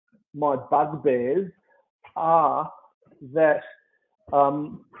my bugbears are that,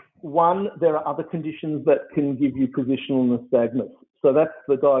 one, there are other conditions that can give you positional nystagmus. So that's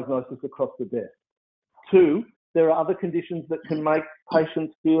the diagnosis across the desk. 2, there are other conditions that can make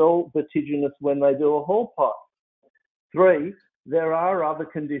patients feel vertiginous when they do a hall pipe. 3, there are other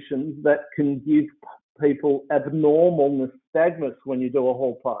conditions that can give people abnormal nystagmus when you do a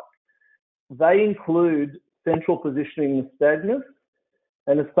hall pipe. They include central positioning nystagmus,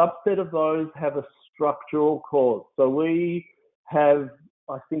 and a subset of those have a structural cause. So we have,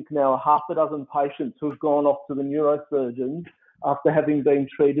 I think now, 6 patients who have gone off to the neurosurgeons after having been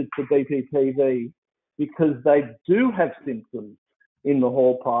treated for BPPV because they do have symptoms in the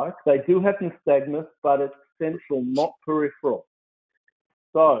hall pipe. They do have nystagmus, but it's central, not peripheral.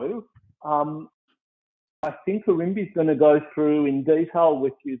 So I think Arimbi's going to go through in detail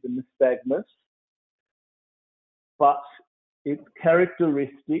with you the nystagmus, but it's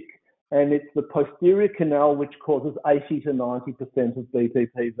characteristic, and it's the posterior canal which causes 80 to 90% of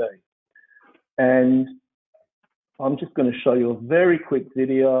BPPV. And I'm just going to show you a very quick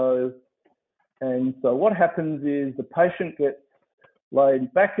video. And so what happens is the patient gets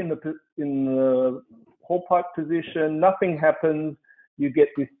laid back in the hall pipe position, nothing happens, you get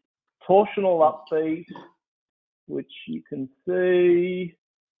this torsional upbeat, which you can see,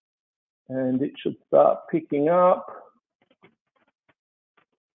 and it should start picking up.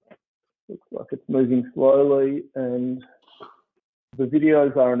 Looks like it's moving slowly, and the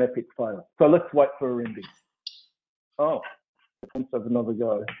videos are an epic fail. So let's wait for Arimbi. Oh, let's have another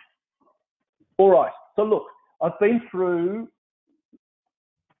go. All right, so look, I've been through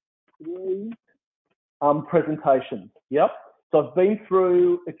 3 presentations, yep. So I've been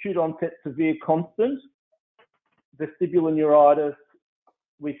through acute onset severe constant, vestibular neuritis.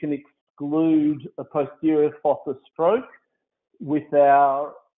 We can exclude a posterior fossa stroke with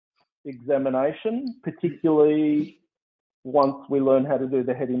our examination, particularly once we learn how to do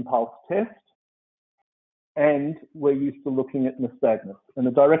the head impulse test. And we're used to looking at nystagmus and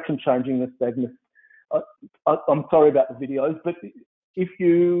the direction changing nystagmus. I'm sorry about the videos, but if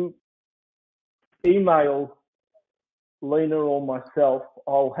you email Lena or myself,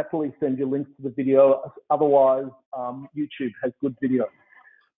 I'll happily send you links to the video. Otherwise, YouTube has good videos.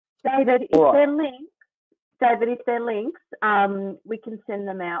 David, if they're links, we can send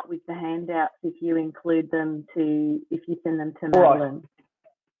them out with the handouts if you include them if you send them to Madeline.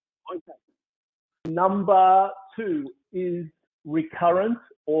 Right. Okay. Number 2 is recurrent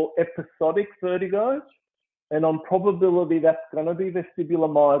or episodic vertigo. And on probability, that's going to be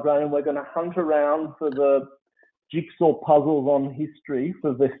vestibular migraine. We're going to hunt around for the jigsaw puzzles on history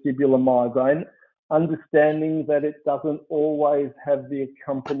for vestibular migraine, understanding that it doesn't always have the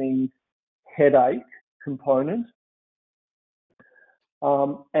accompanying headache component.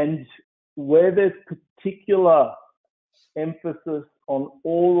 And where there's particular emphasis on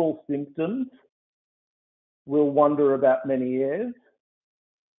oral symptoms, we'll wonder about manoeuvres.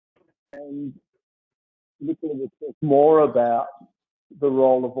 And Nicola will talk more about the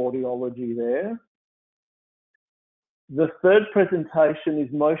role of audiology there. The third presentation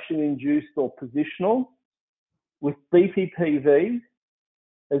is motion-induced or positional, with BPPV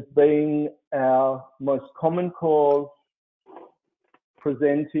as being our most common cause,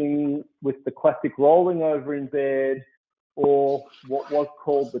 presenting with the classic rolling over in bed, or what was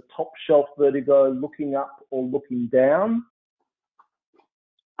called the top shelf vertigo, looking up or looking down.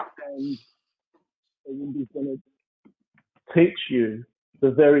 And Arimbi's going to teach you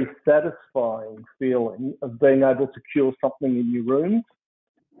the very satisfying feeling of being able to cure something in your room.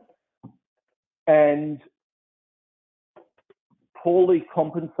 And poorly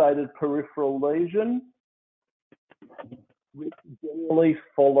compensated peripheral lesion, which generally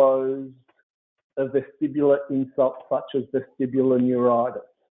follows a vestibular insult such as vestibular neuritis.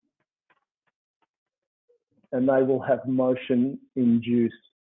 And they will have motion-induced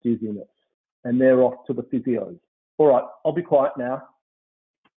dizziness. And they're off to the physios. All right, I'll be quiet now.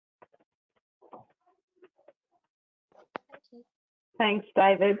 Thanks,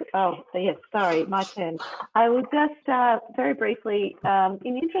 David. Oh, yes, sorry, my turn. I will just very briefly, in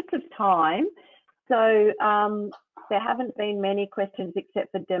the interest of time, so there haven't been many questions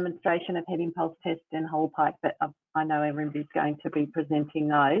except for demonstration of head impulse test and whole pipe, but I know Arimbi's going to be presenting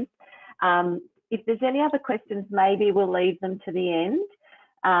those. If there's any other questions, maybe we'll leave them to the end.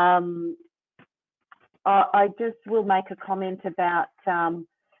 I just will make a comment about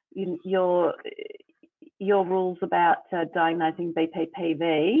your rules about diagnosing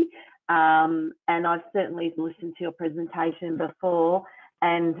BPPV, and I've certainly listened to your presentation before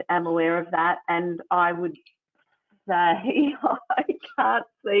and am aware of that, and I would say I can't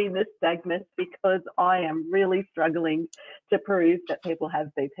see nystagmus because I am really struggling to prove that people have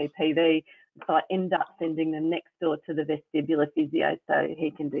BPPV. So I end up sending them next door to the vestibular physio so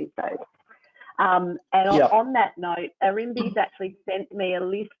he can do so. And on that note, Arimbi's actually sent me a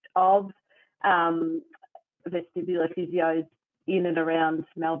list of vestibular physios in and around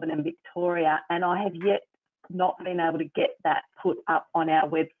Melbourne and Victoria, and I have yet not been able to get that put up on our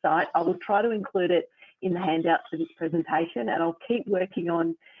website. I will try to include it in the handouts for this presentation, and I'll keep working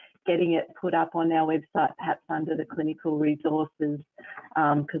on getting it put up on our website, perhaps under the clinical resources,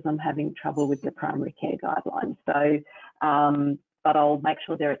 because I'm having trouble with the primary care guidelines. So, but I'll make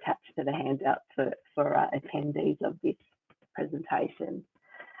sure they're attached to the handout for attendees of this presentation.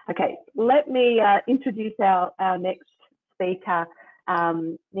 Okay, let me introduce our next speaker,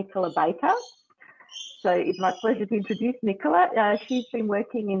 Nicola Baker. So it's my pleasure to introduce Nicola. She's been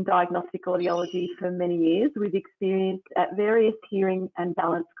working in diagnostic audiology for many years with experience at various hearing and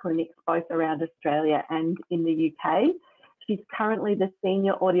balance clinics both around Australia and in the UK. She's currently the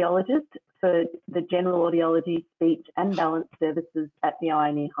senior audiologist for the general audiology, speech and balance services at the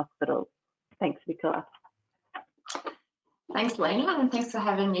Eye Hospital. Thanks, Nicola. Thanks, Lena, and thanks for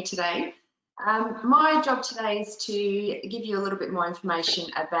having me today. My job today is to give you a little bit more information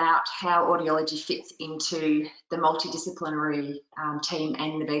about how audiology fits into the multidisciplinary team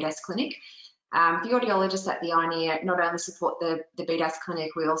and the BDAS clinic. The audiologists at the Eye not only support the BDAS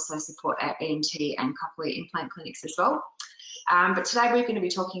clinic, we also support our ENT and cochlear implant clinics as well. But today we're going to be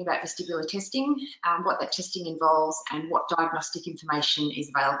talking about vestibular testing, what that testing involves and what diagnostic information is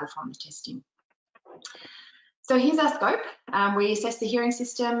available from the testing. So here's our scope. We assess the hearing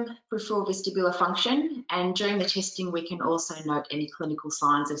system, peripheral vestibular function, and during the testing we can also note any clinical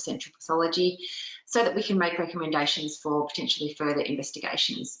signs of central pathology so that we can make recommendations for potentially further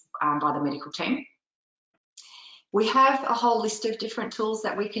investigations by the medical team. We have a whole list of different tools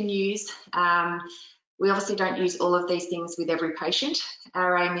that we can use. We obviously don't use all of these things with every patient.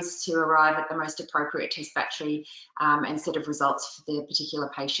 Our aim is to arrive at the most appropriate test battery and set of results for the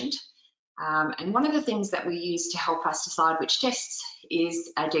particular patient. And one of the things that we use to help us decide which tests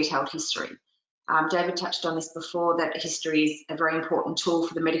is a detailed history. David touched on this before, that history is a very important tool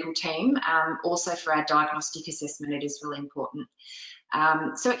for the medical team. Also for our diagnostic assessment, it is really important.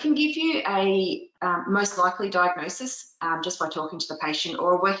 So it can give you a most likely diagnosis just by talking to the patient,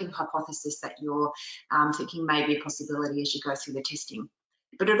 or a working hypothesis that you're thinking may be a possibility as you go through the testing.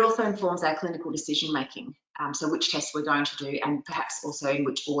 But it also informs our clinical decision making, so which tests we're going to do and perhaps also in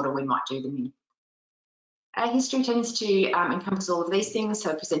which order we might do them in. Our history tends to encompass all of these things,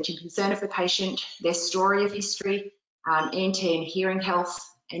 so presenting concern of the patient, their story of history, ENT and hearing health,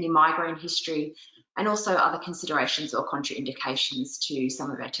 any migraine history, and also other considerations or contraindications to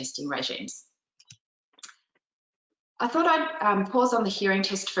some of our testing regimes. I thought I'd pause on the hearing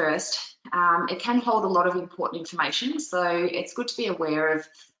test first. It can hold a lot of important information, so it's good to be aware of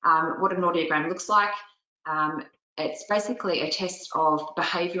what an audiogram looks like. It's basically a test of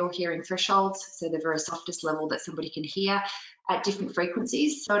behavioural hearing thresholds, so the very softest level that somebody can hear at different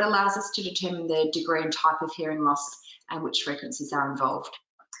frequencies. So it allows us to determine the degree and type of hearing loss and which frequencies are involved.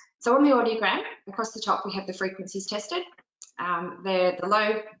 So on the audiogram, across the top we have the frequencies tested. They're the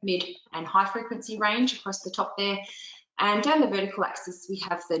low, mid and high frequency range across the top there. And down the vertical axis, we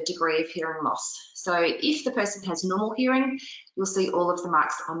have the degree of hearing loss. So if the person has normal hearing, you'll see all of the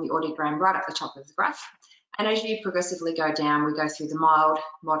marks on the audiogram right at the top of the graph. And as you progressively go down, we go through the mild,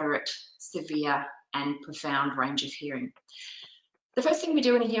 moderate, severe, and profound range of hearing. The first thing we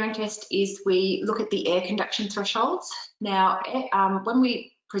do in a hearing test is we look at the air conduction thresholds. Now, when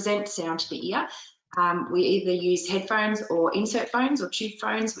we present sound to the ear, we either use headphones or insert phones or tube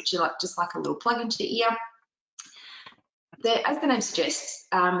phones, which are just like a little plug into the ear. As the name suggests,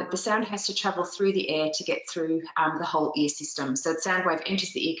 the sound has to travel through the air to get through the whole ear system. So the sound wave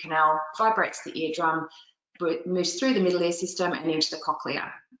enters the ear canal, vibrates the eardrum, moves through the middle ear system and into the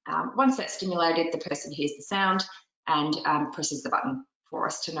cochlea. Once that's stimulated, the person hears the sound and presses the button for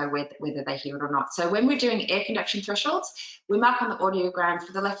us to know whether they hear it or not. So when we're doing air conduction thresholds, we mark on the audiogram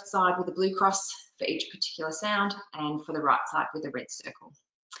for the left side with a blue cross for each particular sound and for the right side with a red circle.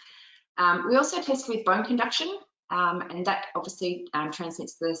 We also test with bone conduction. And that obviously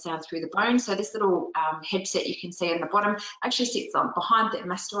transmits the sound through the bone. So this little headset you can see on the bottom actually sits behind the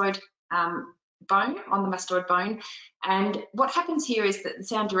mastoid bone, on the mastoid bone. And what happens here is that the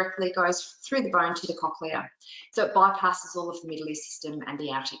sound directly goes through the bone to the cochlea. So it bypasses all of the middle ear system and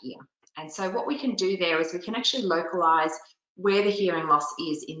the outer ear. And so what we can do there is we can actually localize where the hearing loss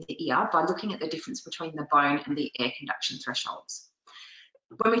is in the ear by looking at the difference between the bone and the air conduction thresholds.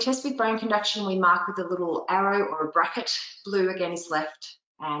 When we test with bone conduction, we mark with a little arrow or a bracket. Blue again is left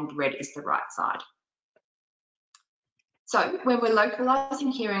and red is the right side. So when we're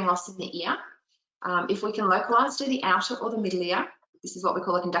localising hearing loss in the ear, if we can localise to the outer or the middle ear, this is what we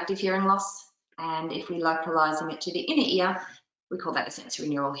call a conductive hearing loss. And if we're localising it to the inner ear, we call that a sensory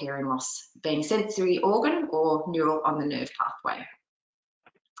neural hearing loss, being sensory organ or neural on the nerve pathway.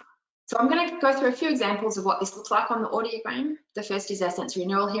 So I'm going to go through a few examples of what this looks like on the audiogram. The first is our sensory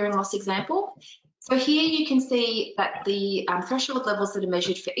neural hearing loss example. So here you can see that the threshold levels that are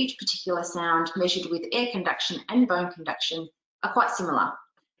measured for each particular sound, measured with air conduction and bone conduction, are quite similar.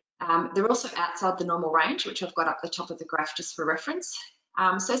 They're also outside the normal range, which I've got up the top of the graph just for reference.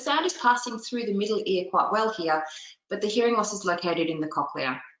 So sound is passing through the middle ear quite well here, but the hearing loss is located in the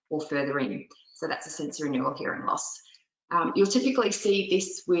cochlea or further in. So that's a sensory neural hearing loss. You'll typically see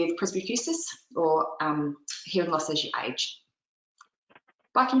this with presbycusis or hearing loss as you age.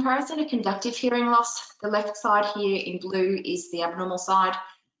 By comparison, a conductive hearing loss, the left side here in blue is the abnormal side.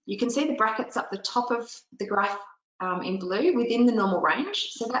 You can see the brackets up the top of the graph in blue within the normal range.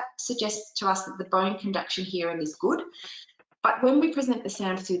 So that suggests to us that the bone conduction hearing is good. But when we present the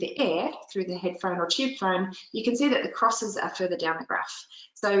sound through the air, through the headphone or tube phone, you can see that the crosses are further down the graph.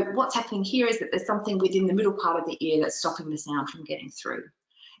 So what's happening here is that there's something within the middle part of the ear that's stopping the sound from getting through.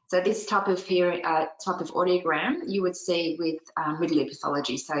 So this type of audiogram you would see with middle ear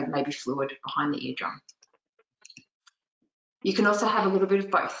pathology, so maybe fluid behind the eardrum. You can also have a little bit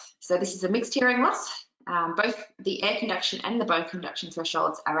of both. So this is a mixed hearing loss. Both the air conduction and the bone conduction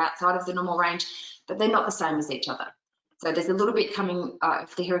thresholds are outside of the normal range, but they're not the same as each other. So there's a little bit coming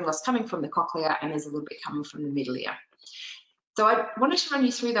of the hearing loss coming from the cochlea, and there's a little bit coming from the middle ear. So I wanted to run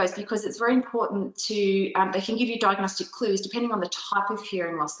you through those because it's very important to, they can give you diagnostic clues depending on the type of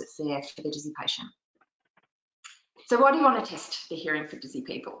hearing loss that's there for the dizzy patient. So why do you want to test the hearing for dizzy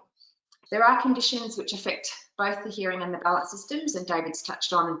people? There are conditions which affect both the hearing and the balance systems, and David's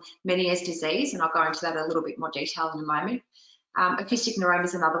touched on Meniere's disease, and I'll go into that in a little bit more detail in a moment. Acoustic neuroma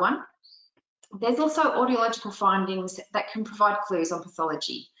is another one. There's also audiological findings that can provide clues on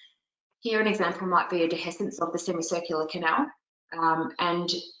pathology. Here an example might be a dehiscence of the semicircular canal, and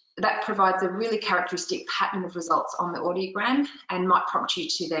that provides a really characteristic pattern of results on the audiogram and might prompt you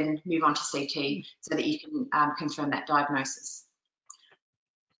to then move on to CT so that you can confirm that diagnosis.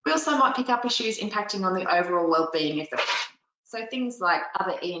 We also might pick up issues impacting on the overall well-being of the patient. So things like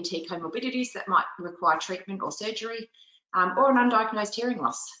other ENT comorbidities that might require treatment or surgery, or an undiagnosed hearing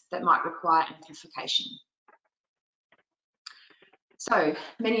loss that might require amplification. So,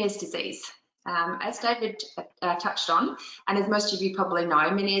 Meniere's disease. As David touched on, and as most of you probably know,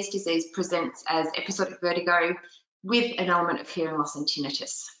 Meniere's disease presents as episodic vertigo with an element of hearing loss and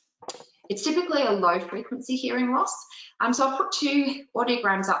tinnitus. It's typically a low frequency hearing loss. So I've put two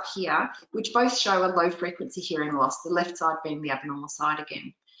audiograms up here, which both show a low frequency hearing loss, the left side being the abnormal side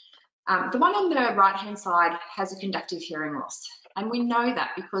again. The one on the right-hand side has a conductive hearing loss, and we know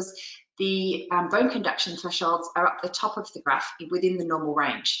that because the bone conduction thresholds are up the top of the graph within the normal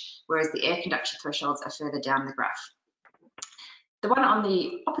range, whereas the air conduction thresholds are further down the graph. The one on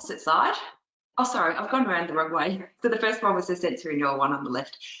the opposite side, oh sorry, I've gone around the wrong way. So the first one was the sensory neural one on the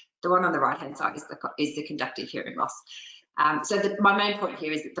left. The one on the right-hand side is the conductive hearing loss. My main point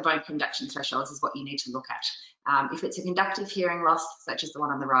here is that the bone conduction thresholds is what you need to look at. If it's a conductive hearing loss, such as the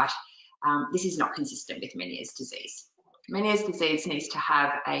one on the right, this is not consistent with Meniere's disease. Meniere's disease needs to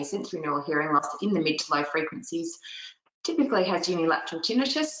have a sensory neural hearing loss in the mid to low frequencies, typically has unilateral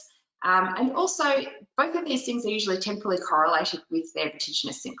tinnitus, and also both of these things are usually temporally correlated with their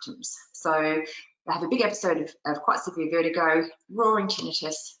vertiginous symptoms. So they have a big episode of quite severe vertigo, roaring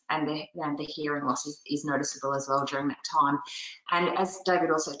tinnitus, and the hearing loss is noticeable as well during that time. And as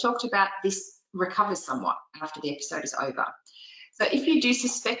David also talked about, this recovers somewhat after the episode is over. So if you do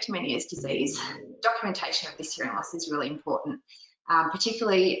suspect Meniere's disease, documentation of this hearing loss is really important,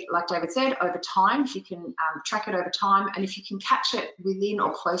 particularly, like David said, over time, if you can track it over time, and if you can catch it within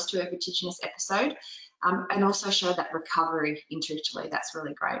or close to a vertiginous episode, and also show that recovery interictally, that's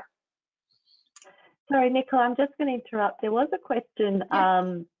really great. Sorry, Nicola, I'm just going to interrupt. There was a question,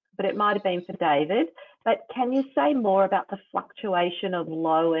 but it might have been for David, but can you say more about the fluctuation of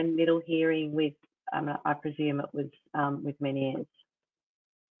low and middle hearing with, I presume it was with Meniere's.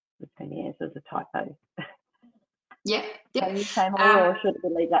 With Meniere's as a typo. Yeah. Can you say more, or should we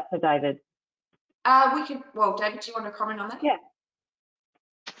leave that for David? We could, well, David, do you want to comment on that? Yeah.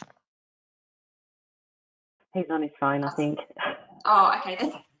 He's on his phone, I think. Oh,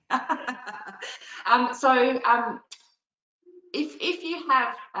 okay. if you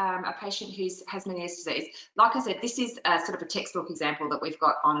have a patient who has Meniere's disease, like I said, this is sort of a textbook example that we've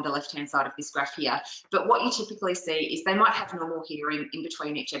got on the left-hand side of this graph here. But what you typically see is they might have normal hearing in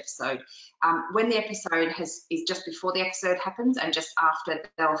between each episode. When the episode is just before the episode happens and just after,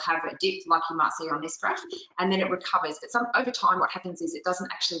 they'll have a dip like you might see on this graph, and then it recovers. But over time, what happens is it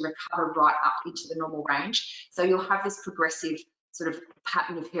doesn't actually recover right up into the normal range. So you'll have this progressive sort of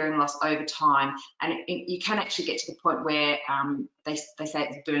pattern of hearing loss over time, and you can actually get to the point where they say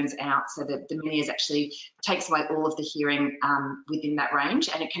it burns out, so that the Meniere's actually takes away all of the hearing within that range,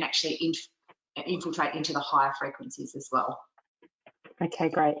 and it can actually infiltrate into the higher frequencies as well. Okay,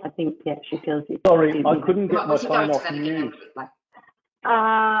 great. I think, yeah, she feels it. Sorry, I couldn't get my phone off mute.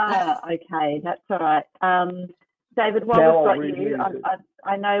 Okay, that's all right. David, while we've got you,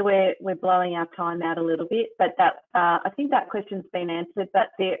 I know we're blowing our time out a little bit, but that I think that question's been answered.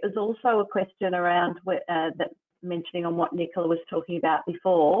 But there is also a question around that mentioning on what Nicola was talking about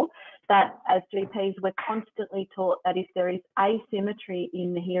before, that as GPs we're constantly taught that if there is asymmetry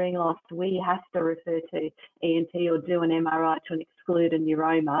in the hearing loss, we have to refer to ENT or do an MRI to exclude a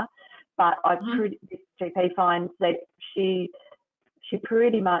neuroma. But this GP finds that she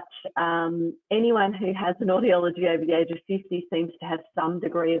pretty much, anyone who has an audiology over the age of 50 seems to have some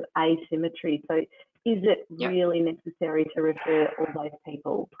degree of asymmetry. So is it really necessary to refer all those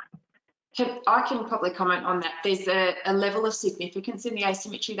people? I can probably comment on that. There's a level of significance in the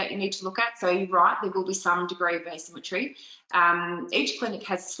asymmetry that you need to look at. So you're right, there will be some degree of asymmetry. Each clinic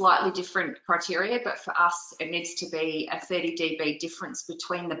has slightly different criteria, but for us, it needs to be a 30 dB difference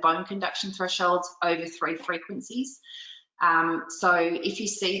between the bone conduction thresholds over 3 frequencies. So if you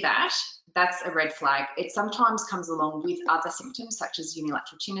see that, that's a red flag. It sometimes comes along with other symptoms such as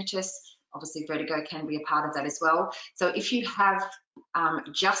unilateral tinnitus. Obviously, vertigo can be a part of that as well. So if you have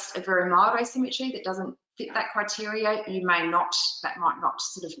just a very mild asymmetry that doesn't fit that criteria, that might not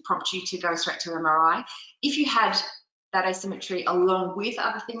sort of prompt you to go straight to MRI. If you had that asymmetry along with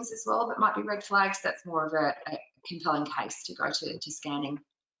other things as well that might be red flags, that's more of a compelling case to go to scanning.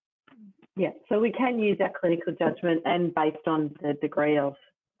 Yeah, so we can use our clinical judgment and based on the degree of,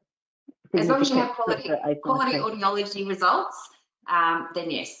 as long as you have quality audiology results, then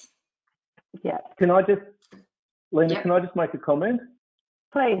yes. Yeah. Can I just, Lena, can I just make a comment?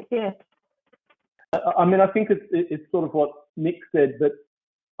 Please, yes. I mean, I think it's sort of what Nick said, but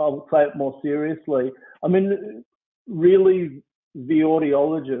I would say it more seriously. I mean, really, the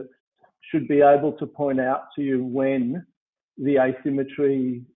audiologist should be able to point out to you when the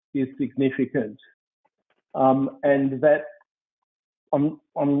asymmetry is significant, and that I'm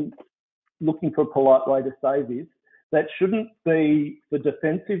looking for a polite way to say this. That shouldn't be for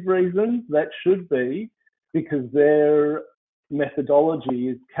defensive reasons. That should be because their methodology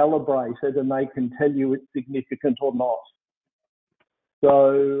is calibrated and they can tell you it's significant or not.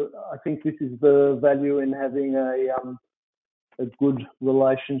 So I think this is the value in having a good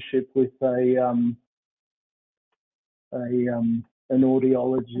relationship with an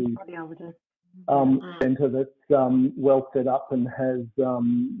audiology centre that's well set up and has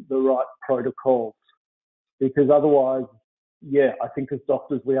the right protocols. Because otherwise, yeah, I think as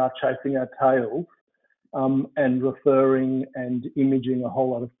doctors we are chasing our tails and referring and imaging a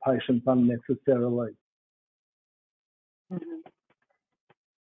whole lot of patients unnecessarily.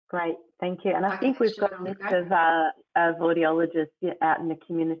 Great, thank you. And I think we've got a list of audiologists out in the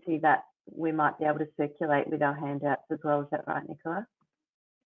community that we might be able to circulate with our handouts as well. Is that right, Nicola?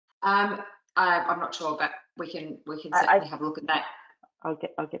 I'm not sure, but we can certainly have a look at that. I'll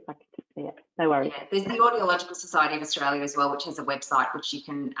get back to see it. No worries. Yeah, there's the Audiological Society of Australia as well, which has a website which you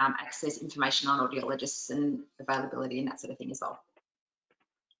can access information on audiologists and availability and that sort of thing as well.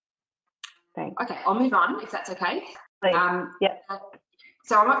 Thanks. Okay, I'll move on if that's okay. Please.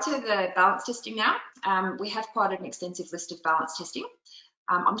 So I'm up to the balance testing now. We have quite an extensive list of balance testing.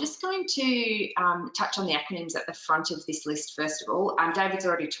 I'm just going to touch on the acronyms at the front of this list first of all. David's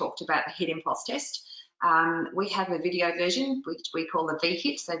already talked about the head impulse test. We have a video version, which we call the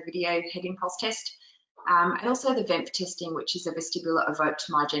VHIT, so video head impulse test, and also the VEMP testing, which is a vestibular evoked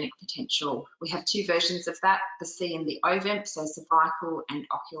myogenic potential. We have 2 versions of that, the C and the O VEMP, so cervical and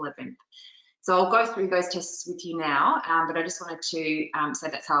ocular VEMP. So I'll go through those tests with you now, but I just wanted to say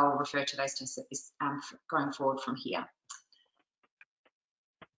that's how I'll refer to those tests at this, going forward from here.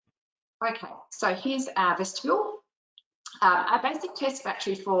 Okay, so here's our vestibule. Our basic test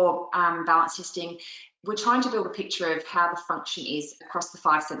battery for balance testing, we're trying to build a picture of how the function is across the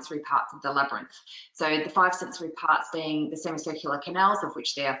 5 sensory parts of the labyrinth. So the 5 sensory parts being the semicircular canals, of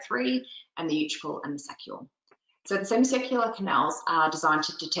which there are 3, and the utricle and the saccule. So the semicircular canals are designed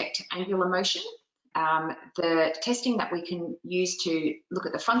to detect angular motion, the testing that we can use to look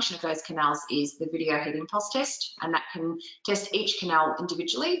at the function of those canals is the video head impulse test, and that can test each canal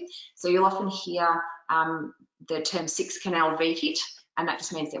individually. So you'll often hear the term 6-canal V-hit, and that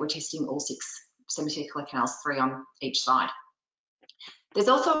just means that we're testing all 6 semicircular canals, 3 on each side. There's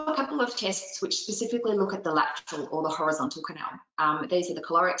also a couple of tests which specifically look at the lateral or the horizontal canal. These are the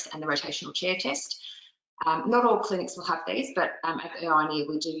calorics and the rotational chair test. Not all clinics will have these, but at the INE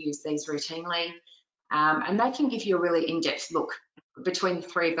we do use these routinely. And they can give you a really in-depth look between the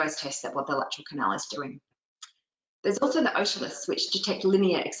 3 of those tests at what the lateral canal is doing. There's also the otoliths, which detect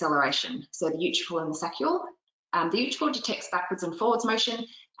linear acceleration, so the utricle and the saccule. The utricle detects backwards and forwards motion,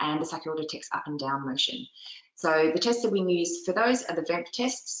 and the saccule detects up and down motion. So the tests that we use for those are the VEMP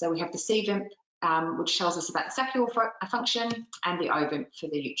tests. So we have the C-VEMP, which tells us about the saccule function, and the O-VEMP for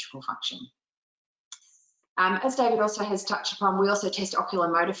the utricle function. As David also has touched upon, we also test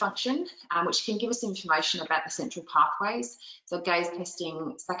oculomotor function, which can give us information about the central pathways. So gaze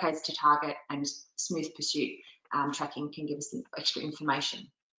testing, saccades to target, and smooth pursuit tracking can give us some extra information.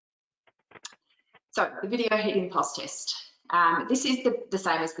 So the video head impulse test. This is the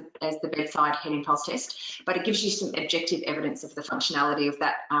same as the bedside head impulse test, but it gives you some objective evidence of the functionality of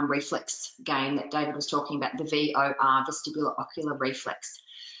that reflex gain that David was talking about, the VOR, vestibular ocular reflex.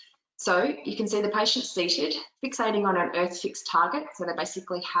 So you can see the patient seated, fixating on an earth-fixed target. So they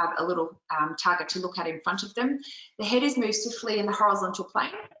basically have a little target to look at in front of them. The head is moved swiftly in the horizontal plane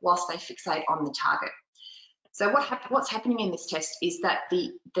whilst they fixate on the target. So what's happening in this test is that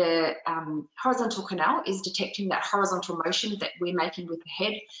the horizontal canal is detecting that horizontal motion that we're making with the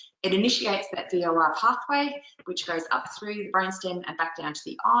head. It initiates that VOR pathway, which goes up through the brainstem and back down to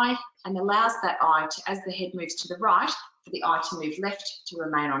the eye, and allows that eye to, as the head moves to the right, for the eye to move left to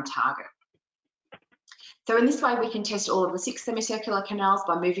remain on target. So in this way, we can test all of the 6 semicircular canals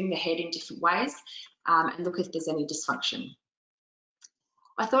by moving the head in different ways and look if there's any dysfunction.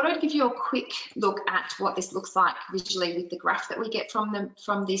 I thought I'd give you a quick look at what this looks like visually with the graph that we get from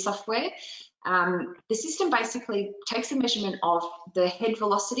the software. The system basically takes a measurement of the head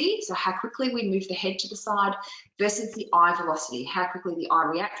velocity, so how quickly we move the head to the side, versus the eye velocity, how quickly the eye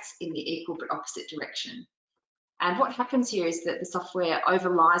reacts in the equal but opposite direction. And what happens here is that the software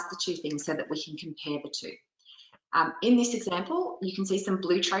overlies the 2 things so that we can compare the 2. In this example, you can see some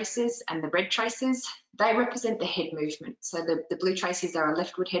blue traces and the red traces. They represent the head movement. So the blue traces are a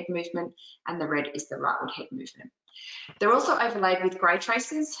leftward head movement and the red is the rightward head movement. They're also overlaid with grey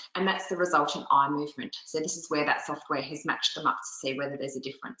traces, and that's the resultant eye movement. So this is where that software has matched them up to see whether there's a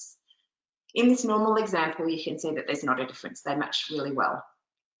difference. In this normal example, you can see that there's not a difference. They match really well.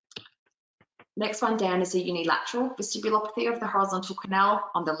 Next one down is a unilateral vestibulopathy of the horizontal canal.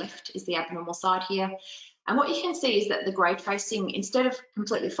 On the left is the abnormal side here. And what you can see is that the grey tracing, instead of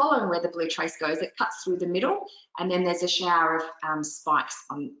completely following where the blue trace goes, it cuts through the middle, and then there's a shower of spikes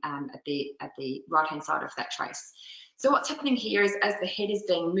on, at the right-hand side of that trace. So what's happening here is as the head is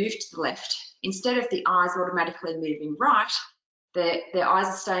being moved to the left, instead of the eyes automatically moving right, the eyes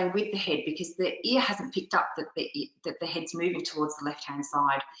are staying with the head because the ear hasn't picked up that the head's moving towards the left-hand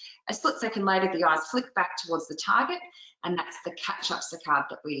side. A split second later, the eyes flick back towards the target, and that's the catch-up saccade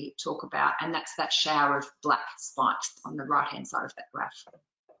that we talk about, and that's that shower of black spikes on the right-hand side of that graph.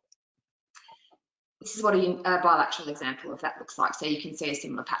 This is what a bilateral example of that looks like, so you can see a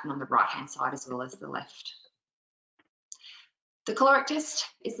similar pattern on the right-hand side as well as the left. The caloric test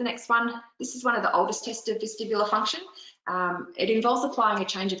is the next one. This is one of the oldest tests of vestibular function. It involves applying a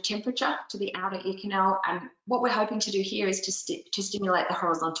change of temperature to the outer ear canal, and what we're hoping to do here is to stimulate the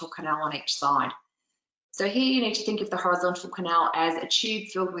horizontal canal on each side. So here you need to think of the horizontal canal as a tube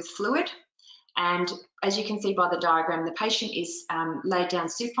filled with fluid, and as you can see by the diagram, the patient is laid down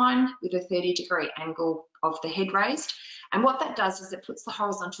supine with a 30-degree angle of the head raised. And what that does is it puts the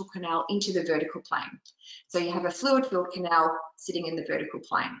horizontal canal into the vertical plane. So you have a fluid-filled canal sitting in the vertical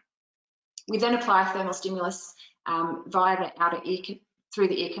plane. We then apply a thermal stimulus via the outer ear, through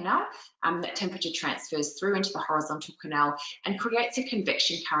the ear canal. That temperature transfers through into the horizontal canal and creates a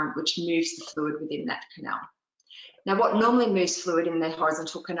convection current which moves the fluid within that canal. Now, what normally moves fluid in the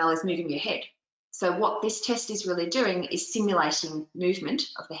horizontal canal is moving your head. So what this test is really doing is simulating movement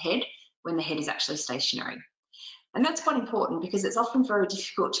of the head when the head is actually stationary. And that's quite important because it's often very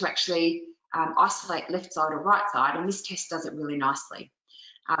difficult to actually isolate left side or right side, and this test does it really nicely.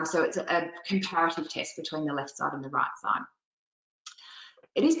 So it's a comparative test between the left side and the right side.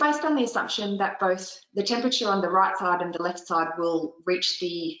 It is based on the assumption that both the temperature on the right side and the left side will reach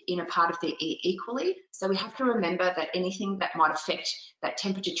the inner part of the ear equally. So we have to remember that anything that might affect that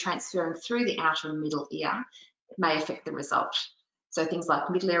temperature transferring through the outer and middle ear may affect the result. So things like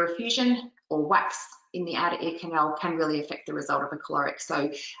middle ear effusion or wax in the outer ear canal can really affect the result of a choleric.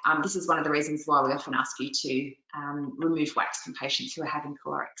 So this is one of the reasons why we often ask you to remove wax from patients who are having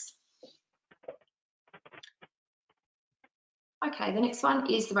cholerics. Okay, the next one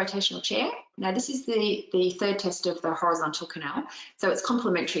is the rotational chair. Now this is the third test of the horizontal canal. So it's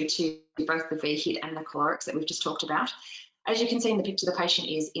complementary to both the VHIT and the cholerics that we've just talked about. As you can see in the picture, the patient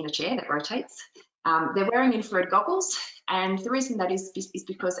is in a chair that rotates. They're wearing infrared goggles, and the reason that is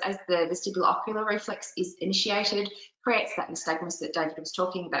because as the vestibular ocular reflex is initiated, creates that nystagmus that David was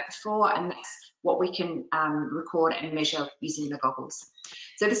talking about before, and that's what we can record and measure using the goggles.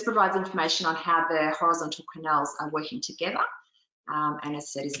 So this provides information on how the horizontal canals are working together, and as I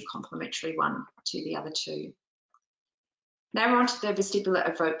said, is a complementary one to the other two. Now we're on to the vestibular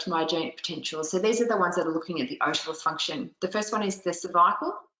evoked myogenic potential. So these are the ones that are looking at the otal function. The first one is the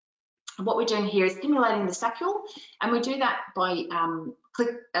cervical. What we're doing here is stimulating the saccule, and we do that by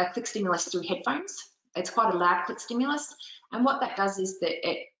click stimulus through headphones. It's quite a loud click stimulus, and what that does is that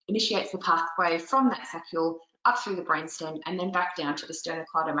it initiates the pathway from that saccule up through the brainstem and then back down to the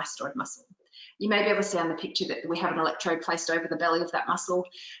sternocleidomastoid muscle. You may be able to see on the picture that we have an electrode placed over the belly of that muscle,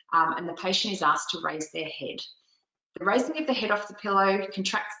 and the patient is asked to raise their head. The raising of the head off the pillow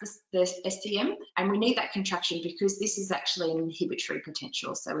contracts the SCM, and we need that contraction because this is actually an inhibitory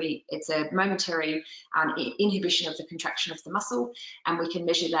potential. So it's a momentary inhibition of the contraction of the muscle, and we can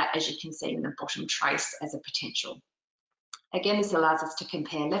measure that, as you can see in the bottom trace, as a potential. Again, this allows us to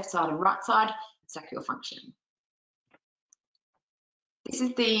compare left side and right side saccule function. This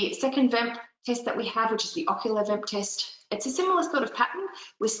is the second VEMP test that we have, which is the ocular VEMP test. It's a similar sort of pattern.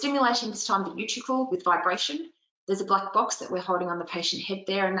 We're stimulating this time the utricle with vibration. There's a black box that we're holding on the patient head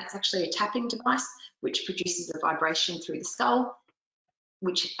there, and that's actually a tapping device which produces a vibration through the skull,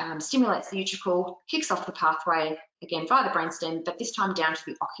 which stimulates the utricle, kicks off the pathway, again via the brainstem, but this time down to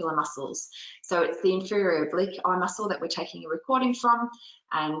the ocular muscles. So it's the inferior oblique eye muscle that we're taking a recording from,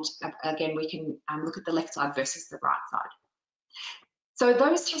 and again we can look at the left side versus the right side. So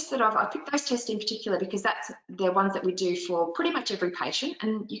those tests that I picked those tests in particular because they're ones that we do for pretty much every patient,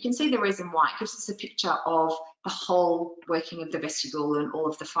 and you can see the reason why. It gives us a picture of the whole working of the vestibule and all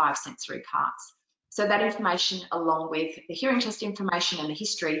of the 5 sensory parts. So that information, along with the hearing test information and the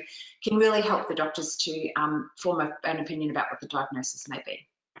history, can really help the doctors to form an opinion about what the diagnosis may be.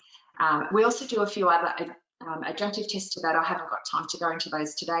 We also do a few other adjunctive tests to that. I haven't got time to go into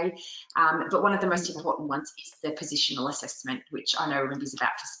those today, but one of the most important ones is the positional assessment, which I know Rimby's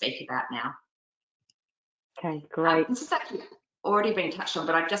about to speak about now. Okay, great. This has actually already been touched on,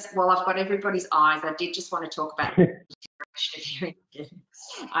 but while I've got everybody's eyes, I did just want to talk about hearing.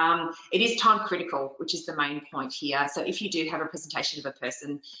 It is time critical, which is the main point here. So if you do have a presentation of a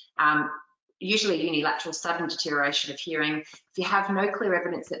person, usually unilateral sudden deterioration of hearing, if you have no clear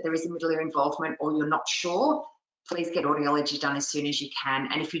evidence that there is a middle ear involvement or you're not sure, please get audiology done as soon as you can.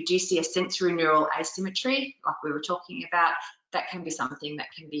 And if you do see a sensory neural asymmetry, like we were talking about, that can be something that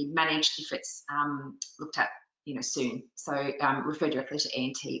can be managed if it's looked at soon. So refer directly to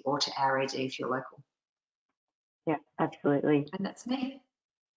ENT or to our ED if you're local. Yeah, absolutely. And that's me.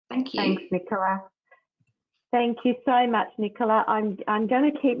 Thank you. Thanks, Nicola. Thank you so much, Nicola. I'm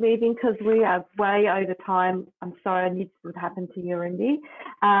going to keep moving because we are way over time. I'm sorry, I knew this would happen to you, Rimby.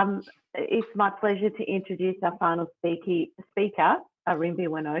 It's my pleasure to introduce our final speaker, Rimby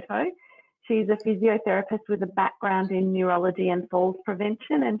Wanoto. She's a physiotherapist with a background in neurology and falls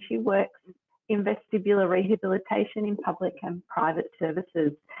prevention, and she works in vestibular rehabilitation in public and private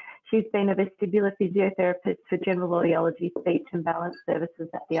services. She's been a vestibular physiotherapist for general audiology, speech and balance services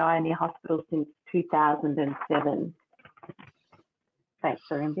at the Eye and Ear Hospital since 2007. Thanks,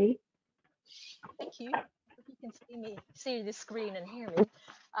 Rimby. Thank you. If you can see the screen and hear me.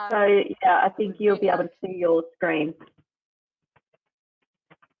 So yeah, I think you'll be able to see your screen.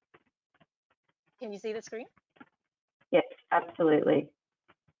 Can you see the screen? Yes, absolutely.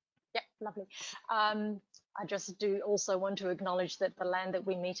 Yeah, lovely. I just do also want to acknowledge that the land that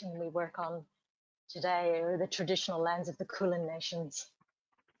we meet and we work on today are the traditional lands of the Kulin Nations.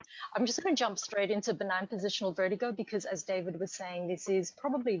 I'm just going to jump straight into benign positional vertigo because, as David was saying, this is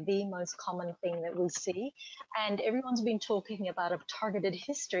probably the most common thing that we see, and everyone's been talking about a targeted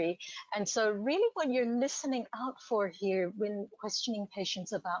history. And so really what you're listening out for here when questioning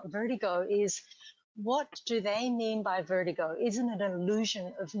patients about vertigo is, what do they mean by vertigo? Isn't it an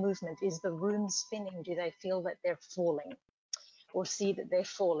illusion of movement? Is the room spinning? Do they feel that they're falling or see that they're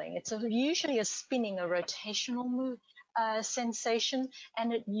falling? It's usually a spinning, a rotational sensation,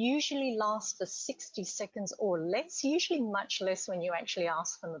 and it usually lasts for 60 seconds or less, usually much less when you actually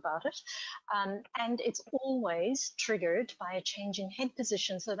ask them about it. And it's always triggered by a change in head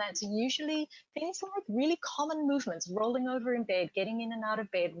position. So that's usually things like really common movements, rolling over in bed, getting in and out of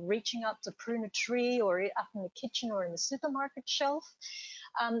bed, reaching up to prune a tree or up in the kitchen or in the supermarket shelf.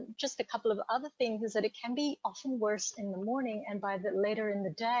 Just a couple of other things is that it can be often worse in the morning, and by the later in the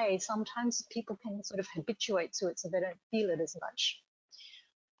day, sometimes people can sort of habituate to it so they don't feel it as much.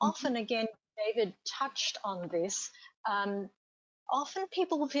 Often, again, David touched on this. Often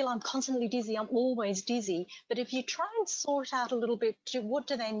people will feel, I'm constantly dizzy, I'm always dizzy. But if you try and sort out a little bit, what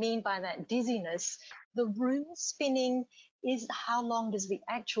do they mean by that dizziness? The room spinning is how long does the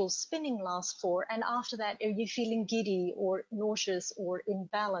actual spinning last for? And after that, are you feeling giddy or nauseous or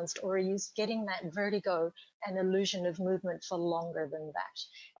imbalanced, or are you getting that vertigo and illusion of movement for longer than that?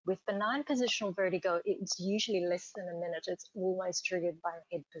 With benign positional vertigo, it's usually less than a minute. It's always triggered by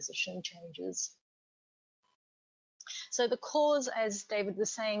head position changes. So the cause, as David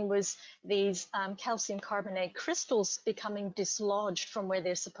was saying, was these calcium carbonate crystals becoming dislodged from where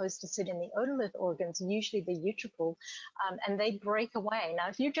they're supposed to sit in the otolith organs, usually the utricle, and they break away. Now,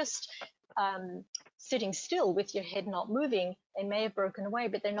 if you're just sitting still with your head not moving, they may have broken away,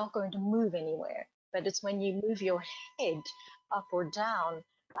 but they're not going to move anywhere. But it's when you move your head up or down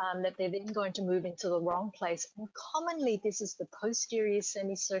that they're then going to move into the wrong place. And commonly, this is the posterior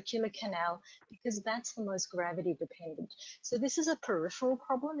semicircular canal, because that's the most gravity dependent. So this is a peripheral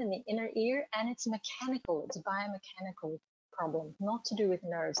problem in the inner ear, and it's mechanical, it's a biomechanical problem, not to do with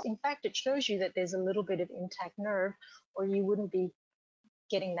nerves. In fact, it shows you that there's a little bit of intact nerve, or you wouldn't be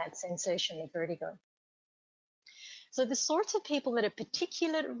getting that sensation of vertigo. So the sorts of people that are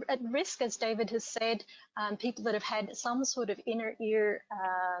particularly at risk, as David has said, people that have had some sort of inner ear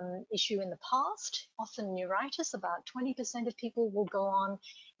issue in the past, often neuritis. About 20% of people will go on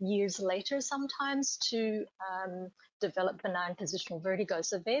years later sometimes to develop benign positional vertigo.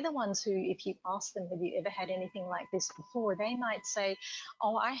 So they're the ones who, if you ask them, have you ever had anything like this before, they might say,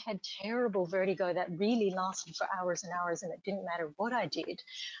 oh, I had terrible vertigo that really lasted for hours and hours, and it didn't matter what I did,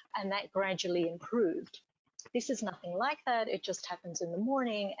 and that gradually improved. This is nothing like that. It just happens in the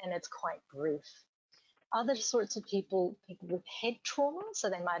morning, and it's quite brief. Other sorts of people with head trauma,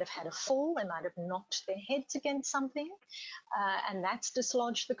 so they might have had a fall, they might have knocked their heads against something, and that's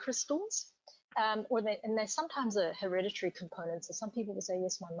dislodged the crystals. And there's sometimes a hereditary component. So some people will say,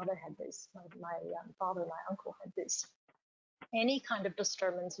 yes, my mother had this, my father, my uncle had this. Any kind of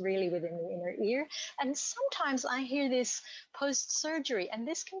disturbance really within the inner ear. And sometimes I hear this post-surgery, and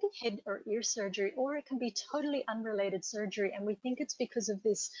this can be head or ear surgery, or it can be totally unrelated surgery. And we think it's because of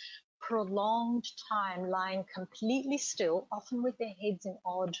this prolonged time lying completely still, often with their heads in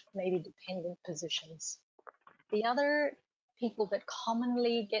odd, maybe dependent positions. The other people that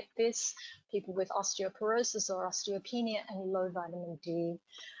commonly get this, people with osteoporosis or osteopenia and low vitamin D.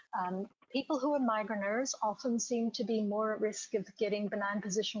 People who are migraineurs often seem to be more at risk of getting benign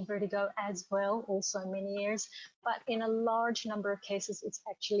positional vertigo as well, also Meniere's, but in a large number of cases, it's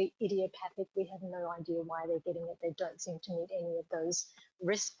actually idiopathic. We have no idea why they're getting it. They don't seem to meet any of those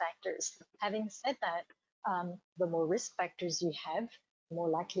risk factors. Having said that, the more risk factors you have, the more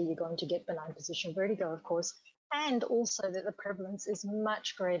likely you're going to get benign positional vertigo, of course, and also that the prevalence is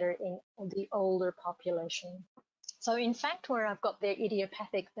much greater in the older population. So in fact, where I've got their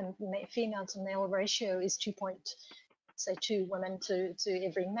idiopathic, the female to male ratio is 2 women to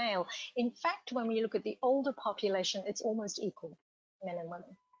every male. In fact, when we look at the older population, it's almost equal, men and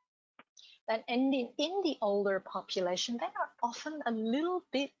women. But in the older population, they are often a little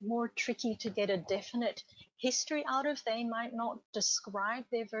bit more tricky to get a definite history out of. They might not describe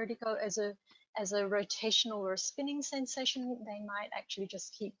their vertigo as a rotational or a spinning sensation. They might actually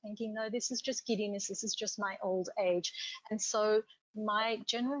just keep thinking, no, this is just giddiness, this is just my old age. And so my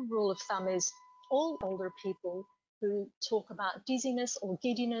general rule of thumb is all older people who talk about dizziness or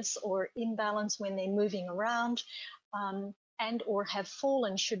giddiness or imbalance when they're moving around and or have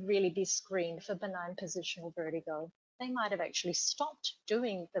fallen should really be screened for benign positional vertigo. They might have actually stopped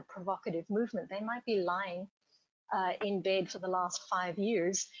doing the provocative movement. They might be lying in bed for the last 5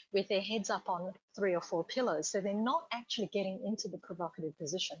 years with their heads up on 3 or 4 pillows. So they're not actually getting into the provocative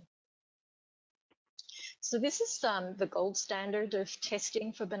position. So this is the gold standard of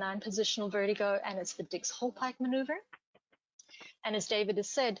testing for benign positional vertigo, and it's the Dix-Hallpike maneuver. And as David has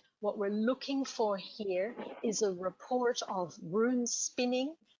said, what we're looking for here is a report of room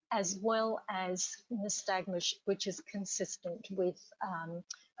spinning as well as nystagmus, which is consistent with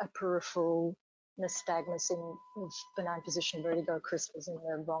a peripheral nystagmus of benign positional vertigo crystals in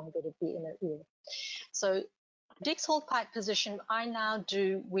the wrong bit of the inner ear. So Dix Hall pike position I now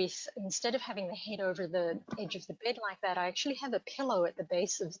do with, instead of having the head over the edge of the bed like that, I actually have a pillow at the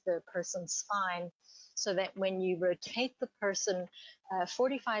base of the person's spine, so that when you rotate the person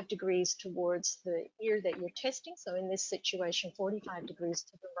 45 degrees towards the ear that you're testing, so in this situation 45 degrees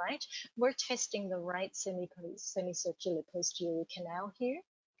to the right, we're testing the right semicircular posterior canal here.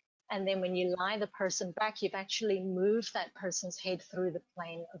 And then when you lie the person back, you've actually moved that person's head through the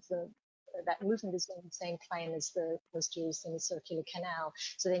plane of that movement is in the same plane as the posterior semicircular canal.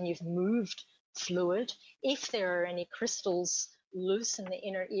 So then you've moved fluid. If there are any crystals loose in the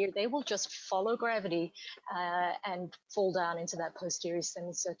inner ear, they will just follow gravity and fall down into that posterior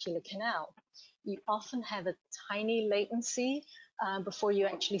semicircular canal. You often have a tiny latency before you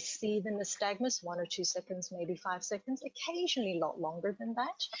actually see the nystagmus, 1 or 2 seconds, maybe 5 seconds, occasionally a lot longer than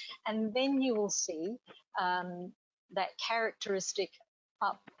that. And then you will see that characteristic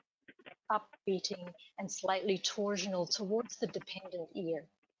upbeating and slightly torsional towards the dependent ear.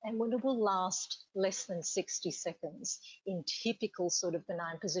 And when it will last less than 60 seconds in typical sort of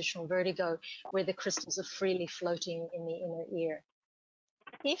benign positional vertigo, where the crystals are freely floating in the inner ear.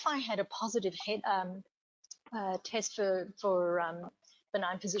 If I had a positive head test for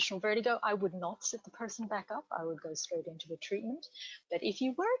benign positional vertigo, I would not sit the person back up. I would go straight into the treatment. But if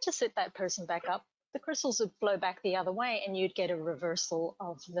you were to sit that person back up, the crystals would flow back the other way and you'd get a reversal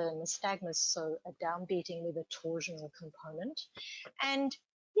of the nystagmus, so a downbeating with a torsional component. And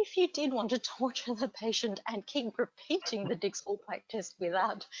if you did want to torture the patient and keep repeating the Dix Hall pike test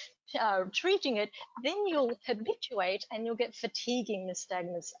without treating it, then you'll habituate and you'll get fatiguing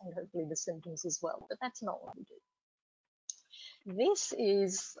nystagmus and hopefully the symptoms as well. But that's not what we do. This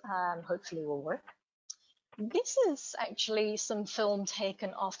is, hopefully will work. This is actually some film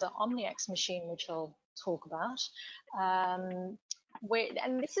taken off the Omniax machine, which I'll talk about. And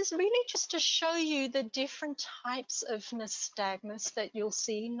this is really just to show you the different types of nystagmus that you'll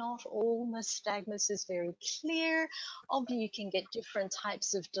see. Not all nystagmus is very clear. Obviously, you can get different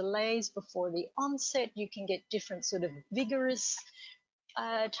types of delays before the onset. You can get different sort of vigorous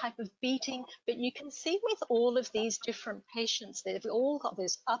type of beating, but you can see with all of these different patients, they've all got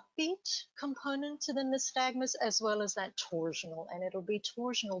this upbeat component to the nystagmus as well as that torsional, and it'll be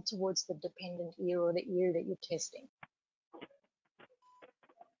torsional towards the dependent ear or the ear that you're testing.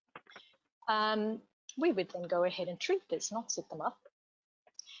 We would then go ahead and treat this, not sit them up.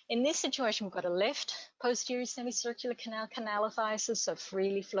 In this situation, we've got a left posterior semicircular canal canalithiasis, so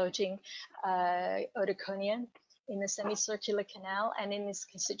freely floating otoconia in the semicircular canal, and in this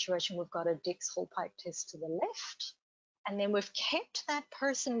situation we've got a Dix Hall pike test to the left, and then we've kept that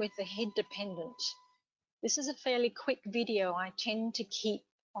person with the head dependent. This is a fairly quick video. I tend to keep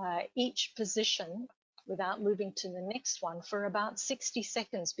each position without moving to the next one for about 60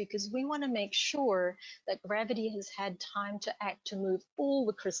 seconds because we want to make sure that gravity has had time to act to move all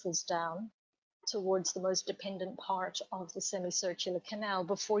the crystals down towards the most dependent part of the semicircular canal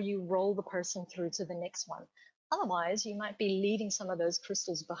before you roll the person through to the next one. Otherwise, you might be leaving some of those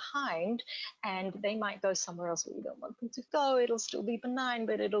crystals behind and they might go somewhere else where you don't want them to go. It'll still be benign,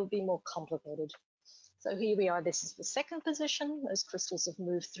 but it'll be more complicated. So here we are. This is the second position. Those crystals have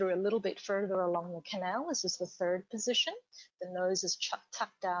moved through a little bit further along the canal. This is the third position. The nose is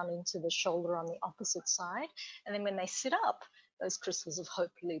tucked down into the shoulder on the opposite side. And then when they sit up, those crystals have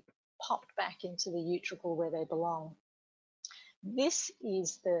hopefully popped back into the utricle where they belong. This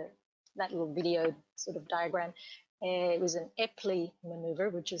is that little video sort of diagram. It was an Epley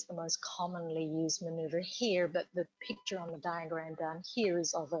maneuver, which is the most commonly used maneuver here, but the picture on the diagram down here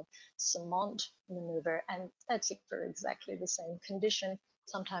is of a Semont maneuver, and that's for exactly the same condition.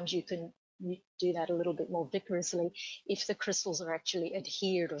 Sometimes you can do that a little bit more vigorously if the crystals are actually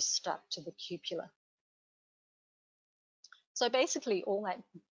adhered or stuck to the cupula. So basically all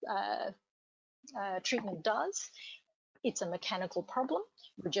that treatment does, it's a mechanical problem.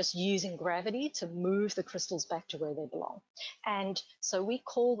 We're just using gravity to move the crystals back to where they belong. And so we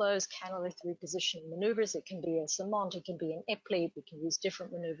call those cannular through positioning maneuvers. It can be a Semont, it can be an Epley. We can use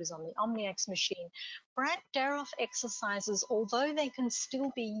different maneuvers on the Omniax machine. Brandt-Daroff exercises, although they can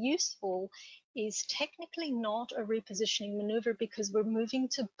still be useful, is technically not a repositioning maneuver because we're moving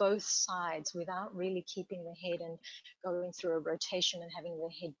to both sides without really keeping the head and going through a rotation and having the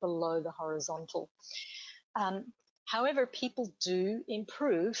head below the horizontal. However, people do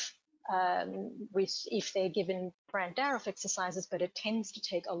improve if they're given Brandt-Daroff exercises, but it tends to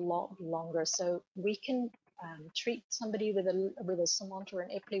take a lot longer. So we can treat somebody with a Semont or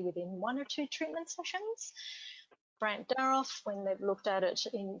an Epley within 1 or 2 treatment sessions. Brandt-Daroff, when they've looked at it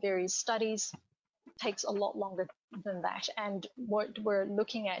in various studies, takes a lot longer than that. And what we're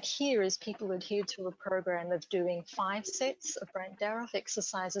looking at here is people adhere to a program of doing 5 sets of Brent Darrow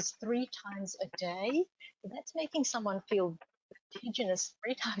exercises 3 times a day. That's making someone feel vertiginous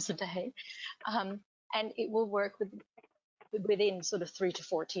 3 times a day. And it will work within sort of 3 to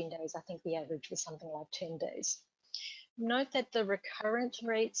 14 days. I think the average was something like 10 days. Note that the recurrence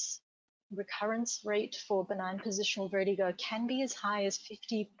rate for benign positional vertigo can be as high as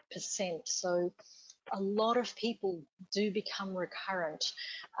 50%. So a lot of people do become recurrent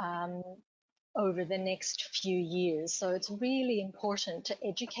over the next few years. So it's really important to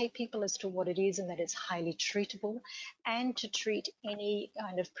educate people as to what it is and that it's highly treatable, and to treat any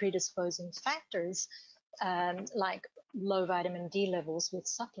kind of predisposing factors like low vitamin D levels with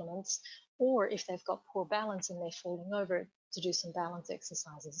supplements, or if they've got poor balance and they're falling over, to do some balance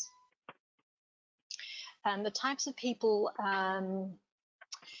exercises. And the types of people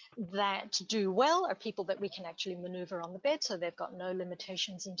that do well are people that we can actually maneuver on the bed, so they've got no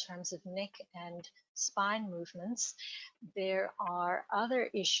limitations in terms of neck and spine movements. There are other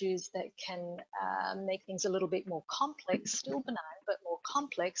issues that can make things a little bit more complex, still benign, but more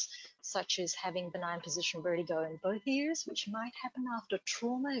complex, such as having benign positional vertigo in both ears, which might happen after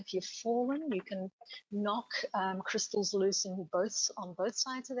trauma. If you've fallen, you can knock crystals loose on both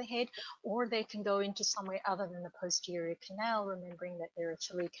sides of the head, or they can go into somewhere other than the posterior canal, remembering that there are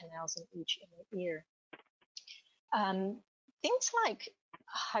 3 canals in each inner ear. Things like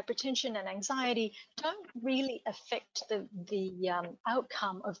hypertension and anxiety don't really affect the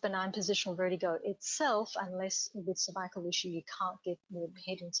outcome of benign positional vertigo itself, unless with cervical issue you can't get your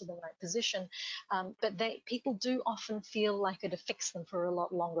head into the right position. But people do often feel like it affects them for a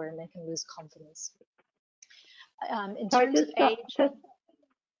lot longer, and they can lose confidence. In terms of age,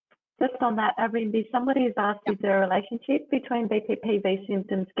 just on that, Arinbi, somebody has asked, is there a relationship between BPPV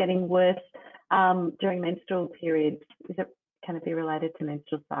symptoms getting worse during menstrual periods? Can it be related to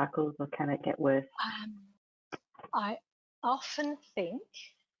menstrual cycles, or can it get worse? I often think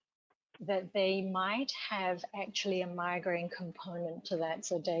that they might have actually a migraine component to that.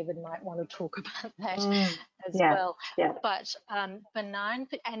 So David might want to talk about that as well. Yeah. But benign,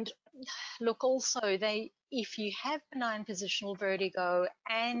 and look, also if you have benign positional vertigo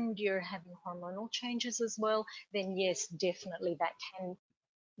and you're having hormonal changes as well, then yes, definitely that can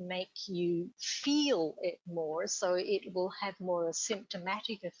make you feel it more. So it will have more a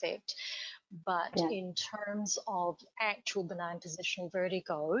symptomatic effect. But in terms of actual benign positional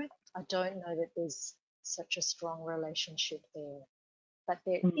vertigo, I don't know that there's such a strong relationship there. But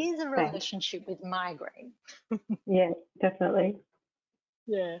there is a relationship with migraine. Yeah, definitely.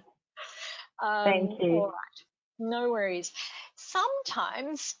 Yeah. Thank you. All right. No worries.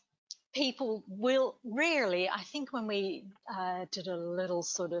 Sometimes people will, rarely, I think when we did a little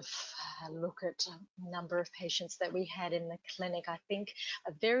sort of look at a number of patients that we had in the clinic, I think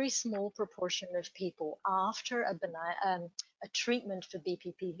a very small proportion of people after a treatment for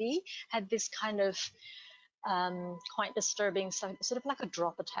BPPV had this kind of quite disturbing, sort of like a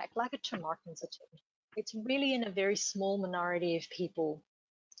drop attack, like a Martin's attempt. It's really in a very small minority of people,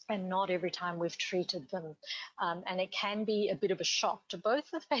 and not every time we've treated them. And it can be a bit of a shock to both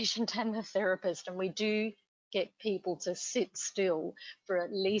the patient and the therapist. And we do get people to sit still for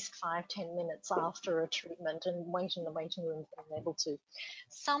at least 5-10 minutes after a treatment and wait in the waiting room if they're able to.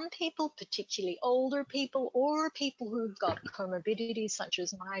 Some people, particularly older people or people who've got comorbidities such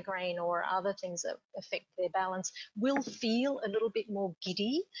as migraine or other things that affect their balance, will feel a little bit more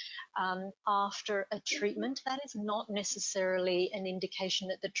giddy after a treatment. That is not necessarily an indication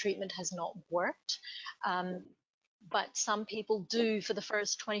that the treatment has not worked. But some people do, for the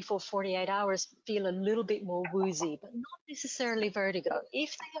first 24, 48 hours, feel a little bit more woozy, but not necessarily vertigo.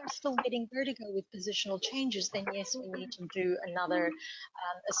 If they are still getting vertigo with positional changes, then yes, we need to do another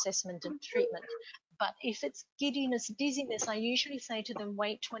assessment and treatment. But if it's giddiness, dizziness, I usually say to them,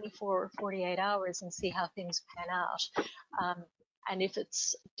 wait 24 or 48 hours and see how things pan out. And if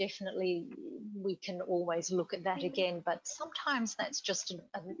it's definitely, we can always look at that again. But sometimes that's just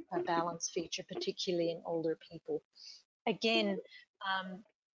a balance feature, particularly in older people. Again,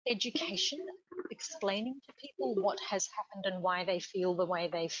 education, explaining to people what has happened and why they feel the way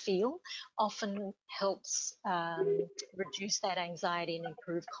they feel, often helps reduce that anxiety and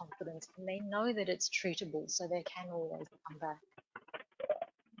improve confidence. And they know that it's treatable, so they can always come back.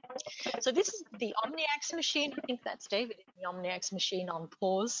 So this is the Omniax machine. I think that's David in the Omniax machine on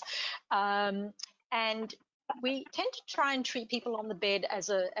pause. And we tend to try and treat people on the bed as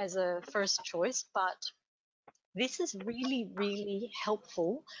a first choice, but This is really, really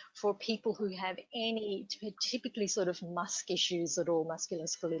helpful for people who have any typically sort of musk issues at all,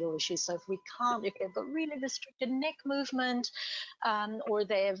 musculoskeletal issues. So if they've got really restricted neck movement, or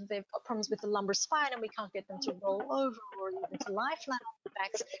they've got problems with the lumbar spine and we can't get them to roll over or even to lie flat on their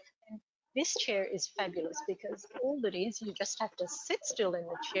backs, then this chair is fabulous, because all it is, you just have to sit still in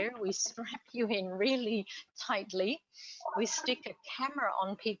the chair. We strap you in really tightly. We stick a camera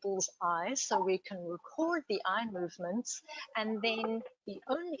on people's eyes so we can record the eye movements, and then the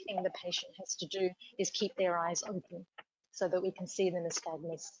only thing the patient has to do is keep their eyes open so that we can see the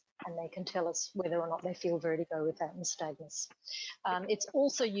nystagmus, and they can tell us whether or not they feel vertigo with that nystagmus. It's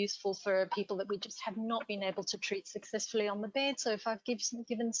also useful for people that we just have not been able to treat successfully on the bed. So if I've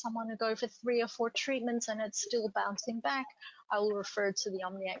given someone a go for 3 or 4 treatments and it's still bouncing back, I will refer to the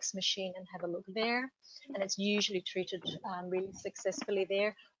Omniax machine and have a look there. And it's usually treated really successfully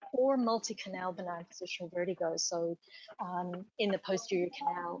there, or multi-canal benign positional vertigo. So in the posterior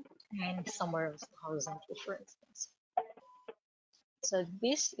canal and somewhere else horizontal, for instance. So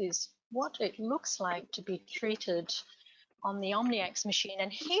this is what it looks like to be treated on the Omniax machine.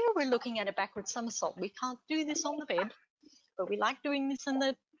 And here we're looking at a backward somersault. We can't do this on the bed, but we like doing this in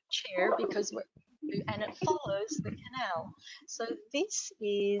the chair because and it follows the canal. So this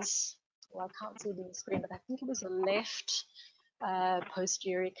is, well, I can't see it on the screen, but I think it was the left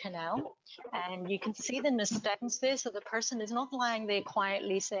posterior canal. And you can see the nystagmus there. So the person is not lying there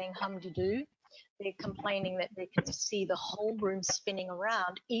quietly saying hum-de-doo. They're complaining that they can see the whole room spinning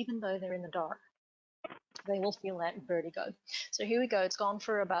around, even though they're in the dark. They will feel that vertigo. So here we go. It's gone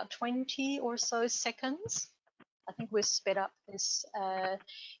for about 20 or so seconds. I think we've sped up this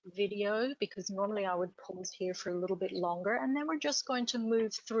video because normally I would pause here for a little bit longer, and then we're just going to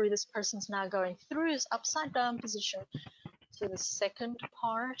move through. This person's now going through his upside down position to the second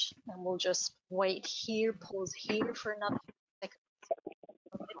part, and we'll just wait here, pause here for another second.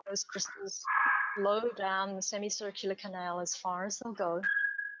 Let those crystals flow down the semicircular canal as far as they'll go.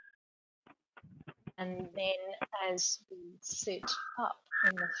 And then as we sit up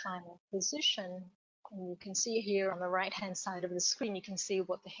in the final position, and you can see here on the right-hand side of the screen, you can see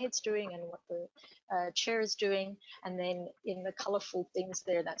what the head's doing and what the chair is doing. And then in the colorful things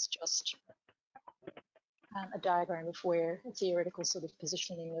there, that's just a diagram of where a theoretical sort of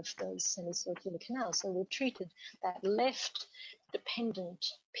positioning of those semicircular canals. So we've treated that left dependent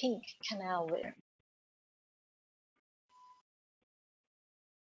pink canal there.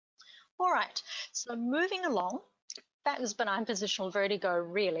 All right, so moving along, that was benign positional vertigo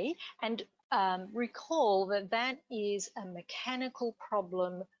really, and recall that that is a mechanical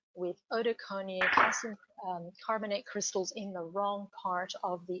problem with otoconia, calcium carbonate crystals in the wrong part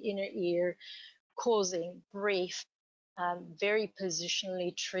of the inner ear, causing brief, very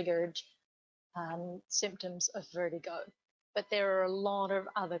positionally triggered symptoms of vertigo. But there are a lot of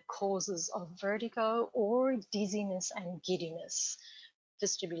other causes of vertigo or dizziness and giddiness.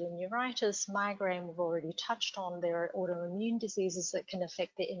 Vestibular neuritis, migraine, we've already touched on. There are autoimmune diseases that can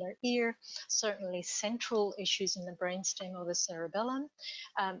affect the inner ear, certainly central issues in the brainstem or the cerebellum.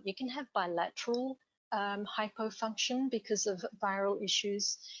 You can have bilateral hypofunction because of viral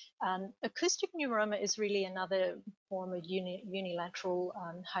issues. Acoustic neuroma is really another form of unilateral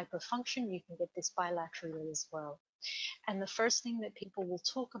hypofunction. You can get this bilaterally as well. And the first thing that people will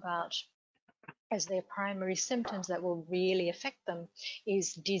talk about as their primary symptoms that will really affect them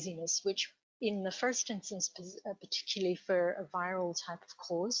is dizziness, which in the first instance, particularly for a viral type of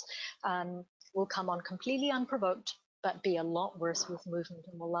cause, will come on completely unprovoked, but be a lot worse with movement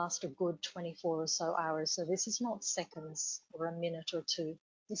and will last a good 24 or so hours. So this is not seconds or a minute or two.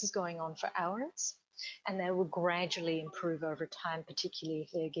 This is going on for hours, and they will gradually improve over time, particularly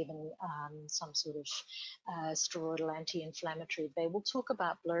if they're given some sort of steroidal anti-inflammatory. They will talk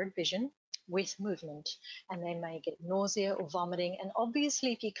about blurred vision with movement, and they may get nausea or vomiting. And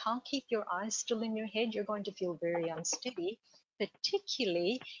obviously, if you can't keep your eyes still in your head, you're going to feel very unsteady,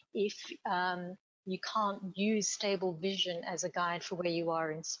 particularly if you can't use stable vision as a guide for where you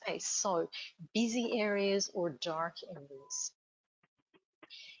are in space. So busy areas or dark areas.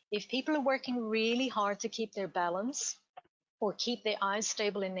 If people are working really hard to keep their balance or keep their eyes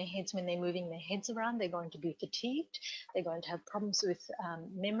stable in their heads when they're moving their heads around, they're going to be fatigued. They're going to have problems with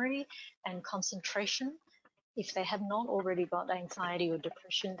memory and concentration. If they have not already got anxiety or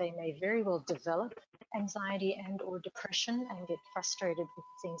depression, they may very well develop anxiety and or depression and get frustrated with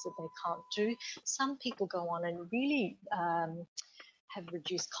things that they can't do. Some people go on and really have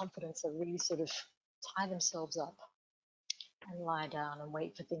reduced confidence and really sort of tie themselves up and lie down and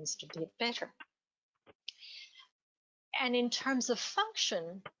wait for things to get better. And in terms of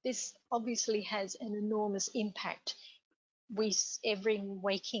function, this obviously has an enormous impact. Every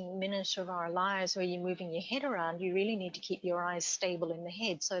waking minute of our lives where you're moving your head around, you really need to keep your eyes stable in the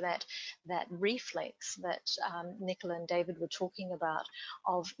head, so that reflex that Nicola and David were talking about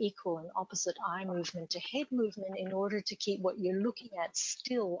of equal and opposite eye movement to head movement, in order to keep what you're looking at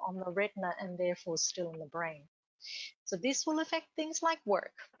still on the retina and therefore still in the brain. So this will affect things like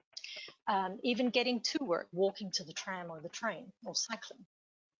work, even getting to work, walking to the tram or the train, or cycling,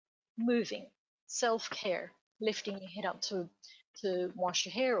 moving, self-care, lifting your head up to wash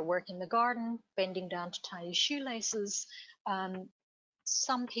your hair or work in the garden, bending down to tie your shoelaces.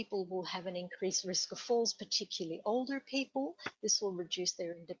 Some people will have an increased risk of falls, particularly older people. This will reduce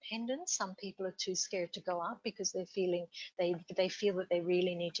their independence. Some people are too scared to go out because they feel that they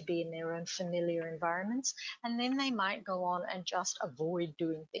really need to be in their own familiar environments, and then they might go on and just avoid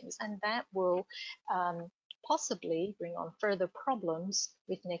doing things, and that will possibly bring on further problems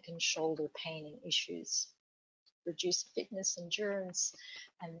with neck and shoulder pain and issues. Reduced fitness, endurance,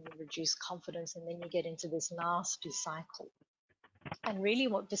 and reduced confidence, and then you get into this nasty cycle. And really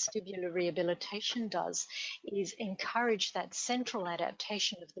what vestibular rehabilitation does is encourage that central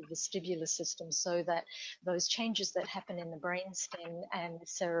adaptation of the vestibular system, so that those changes that happen in the brainstem and the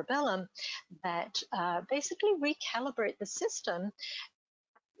cerebellum that basically recalibrate the system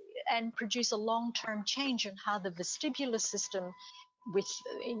and produce a long-term change in how the vestibular system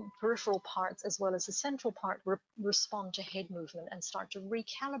in peripheral parts as well as the central part respond to head movement, and start to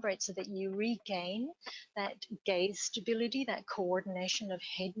recalibrate so that you regain that gaze stability, that coordination of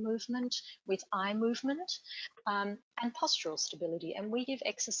head movement with eye movement, and postural stability. And we give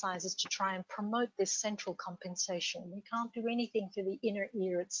exercises to try and promote this central compensation. We can't do anything for the inner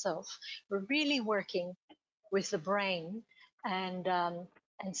ear itself. We're really working with the brain and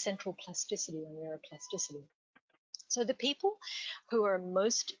central plasticity or neuroplasticity. So the people who are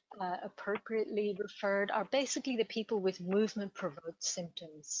most appropriately referred are basically the people with movement-provoked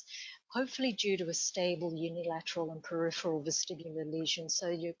symptoms, hopefully due to a stable unilateral and peripheral vestibular lesion. So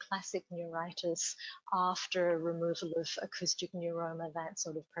your classic neuritis after removal of acoustic neuroma, that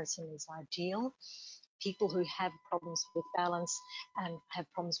sort of person is ideal. People who have problems with balance and have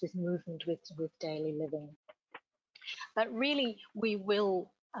problems with movement with daily living. But really,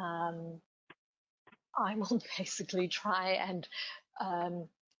 I will basically try and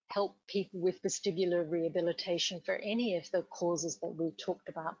help people with vestibular rehabilitation for any of the causes that we talked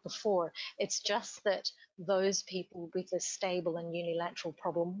about before. It's just that those people with a stable and unilateral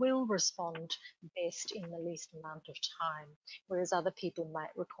problem will respond best in the least amount of time, whereas other people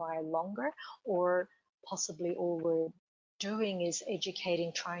might require longer, or possibly all we're doing is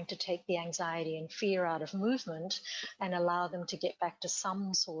educating, trying to take the anxiety and fear out of movement and allow them to get back to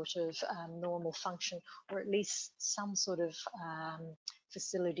some sort of normal function, or at least some sort of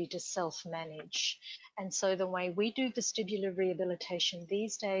facility to self-manage. And so the way we do vestibular rehabilitation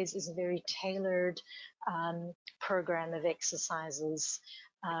these days is a very tailored program of exercises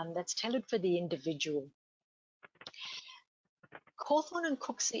that's tailored for the individual. Cawthorne and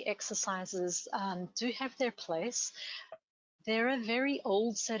Cooksey exercises do have their place. They're a very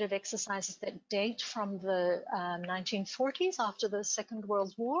old set of exercises that date from the 1940s, after the Second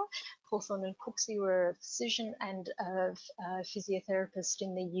World War. Cawthorne and Cooksey were a physician and a physiotherapist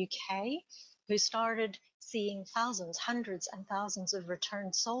in the UK who started seeing thousands, hundreds and thousands of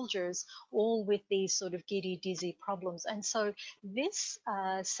returned soldiers, all with these sort of giddy, dizzy problems. And so this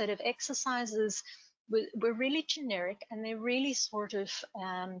set of exercises were really generic, and they're really sort of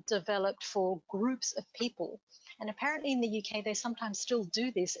developed for groups of people. And apparently in the UK, they sometimes still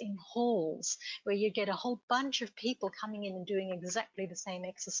do this in halls, where you get a whole bunch of people coming in and doing exactly the same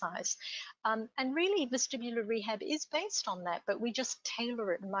exercise. And really, vestibular rehab is based on that, but we just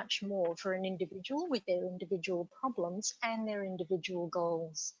tailor it much more for an individual with their individual problems and their individual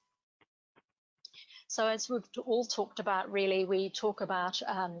goals. So as we've all talked about, really, we talk about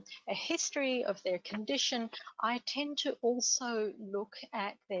a history of their condition. I tend to also look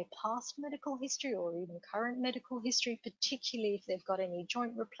at their past medical history or even current medical history, particularly if they've got any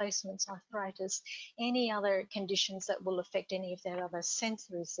joint replacements, arthritis, any other conditions that will affect any of their other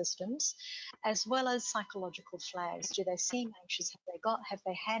sensory systems, as well as psychological flags. Do they seem anxious? Have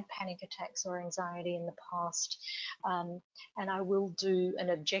they had panic attacks or anxiety in the past? And I will do an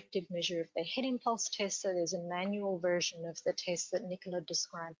objective measure of their head impulse test. So there's a manual version of the test that Nicola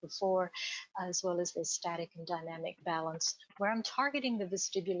described before, as well as the static and dynamic balance, where I'm targeting the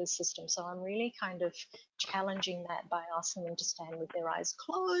vestibular system. So I'm really kind of challenging that by asking them to stand with their eyes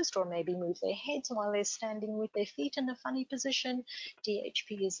closed, or maybe move their heads while they're standing with their feet in a funny position.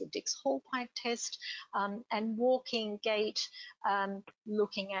 DHP is the Dix Hallpike test, and walking, gait,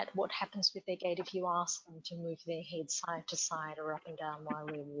 looking at what happens with their gait if you ask them to move their head side to side or up and down while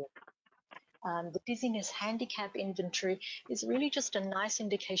they walk. The dizziness handicap inventory is really just a nice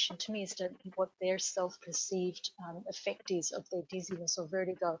indication to me as to what their self-perceived effect is of their dizziness or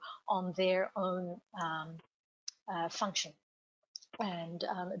vertigo on their own function and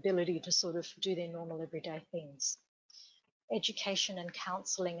ability to sort of do their normal everyday things. Education and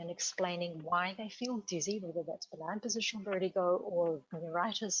counselling and explaining why they feel dizzy, whether that's benign positional vertigo or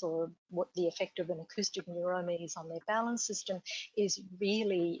neuritis, or what the effect of an acoustic neuroma is on their balance system, is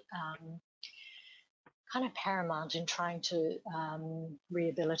really kind of paramount in trying to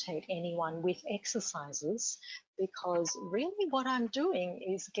rehabilitate anyone with exercises, because really what I'm doing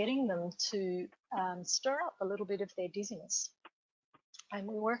is getting them to stir up a little bit of their dizziness. And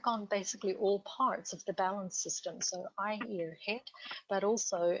we work on basically all parts of the balance system, so eye, ear, head, but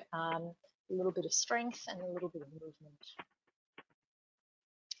also a little bit of strength and a little bit of movement.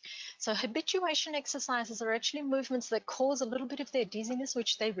 So habituation exercises are actually movements that cause a little bit of their dizziness,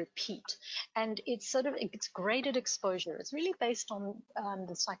 which they repeat. And it's graded exposure. It's really based on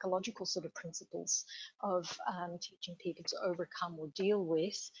the psychological sort of principles of teaching people to overcome or deal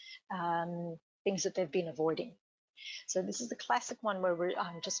with things that they've been avoiding. So this is the classic one where we're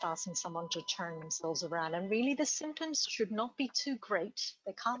just asking someone to turn themselves around, and really the symptoms should not be too great.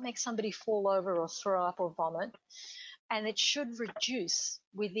 They can't make somebody fall over or throw up or vomit, and it should reduce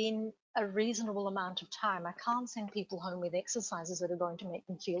within a reasonable amount of time. I can't send people home with exercises that are going to make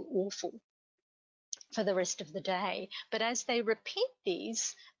them feel awful for the rest of the day. But as they repeat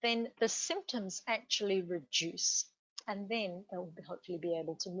these, then the symptoms actually reduce, and then they'll hopefully be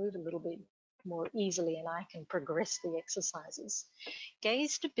able to move a little bit more easily, and I can progress the exercises.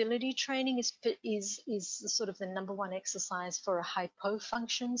 Gaze stability training is sort of the #1 exercise for a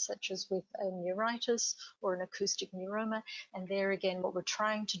hypofunction, such as with a neuritis or an acoustic neuroma. And there again, what we're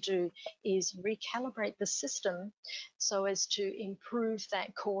trying to do is recalibrate the system so as to improve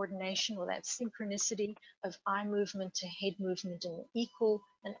that coordination or that synchronicity of eye movement to head movement in an equal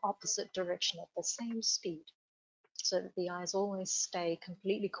and opposite direction at the same speed, so that the eyes always stay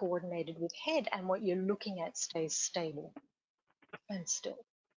completely coordinated with head and what you're looking at stays stable and still.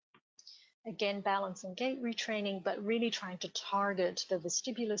 Again, balance and gait retraining, but really trying to target the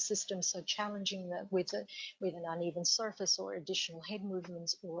vestibular system, so challenging that with an uneven surface or additional head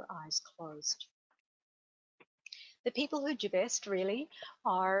movements or eyes closed. The people who do best really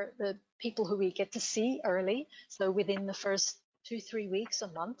are the people who we get to see early, so within the first 2-3 weeks, a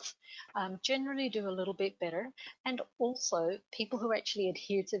month, generally do a little bit better, and also people who actually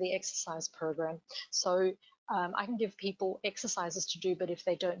adhere to the exercise program. So I can give people exercises to do, but if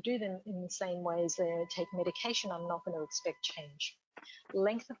they don't do them in the same way as they take medication, I'm not going to expect change.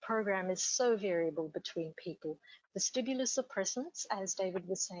 Length of program is so variable between people. Vestibular suppressants, as David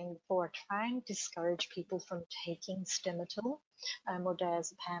was saying before, try and discourage people from taking Stemetil or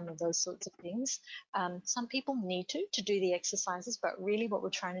diazepam or those sorts of things. Some people need to do the exercises, but really what we're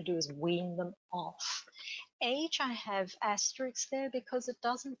trying to do is wean them off. Age, I have asterisks there because it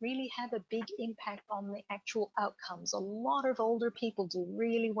doesn't really have a big impact on the actual outcomes. A lot of older people do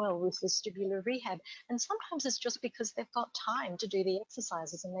really well with vestibular rehab, and sometimes it's just because they've got time to do the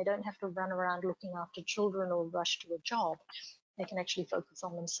exercises and they don't have to run around looking after children or rush to a job. They can actually focus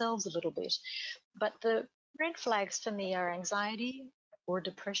on themselves a little bit. But the red flags for me are anxiety or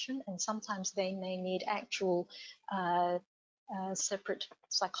depression, and sometimes they may need actual separate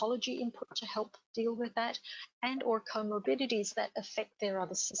psychology input to help deal with that, and or comorbidities that affect their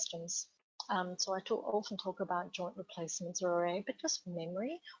other systems. So I often talk about joint replacements or OA, but just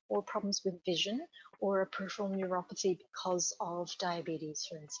memory or problems with vision or a peripheral neuropathy because of diabetes,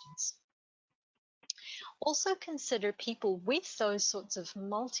 for instance. Also consider people with those sorts of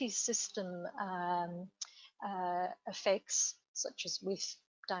multi-system effects, such as with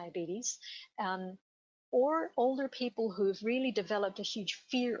diabetes, or older people who've really developed a huge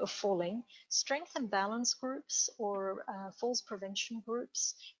fear of falling. Strength and balance groups or falls prevention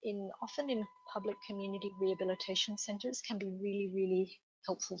groups, often in public community rehabilitation centers, can be really, really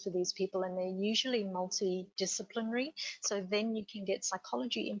helpful for these people, and they're usually multidisciplinary. So then you can get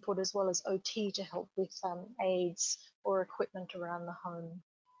psychology input as well as OT to help with aids or equipment around the home.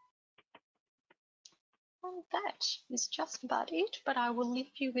 And that is just about it, but I will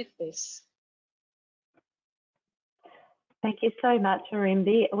leave you with this. Thank you so much,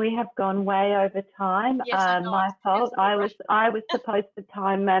 Arimbi. We have gone way over time. Yes, I know. My fault. I was Absolutely. supposed to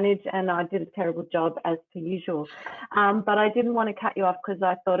time manage, and I did a terrible job as per usual. But I didn't want to cut you off because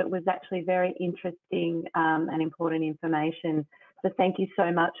I thought it was actually very interesting and important information. So thank you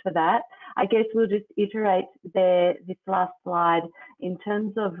so much for that. I guess we'll just iterate this last slide in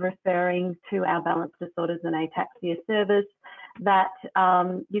terms of referring to our balance disorders and ataxia service, that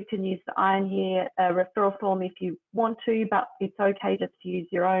you can use the Iron here referral form if you want to, but it's okay just to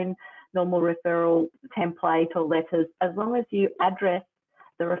use your own normal referral template or letters, as long as you address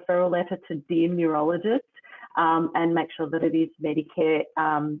the referral letter to Dear Neurologist and make sure that it is Medicare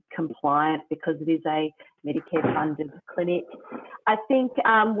compliant, because it is a Medicare funded clinic. I think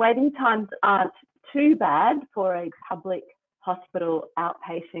waiting times aren't too bad for a public hospital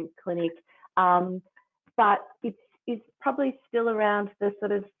outpatient clinic, but it's probably still around the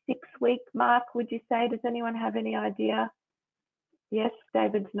sort of 6-week mark, would you say? Does anyone have any idea? Yes,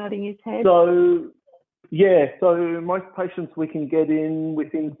 David's nodding his head. So, yeah, so most patients we can get in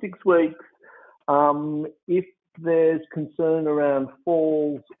within 6 weeks. If there's concern around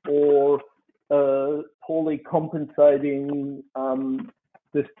falls or poorly compensating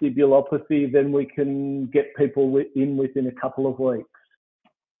vestibulopathy, then we can get people in within a couple of weeks.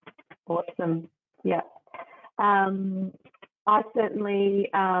 Awesome. Yeah. I certainly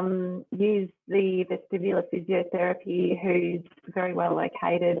use the vestibular physiotherapy, who's very well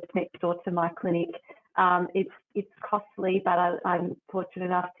located next door to my clinic. It's costly, but I'm fortunate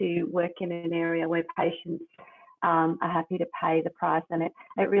enough to work in an area where patients are happy to pay the price, and it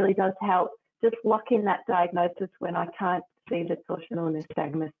really does help just lock in that diagnosis when I can't see the torsional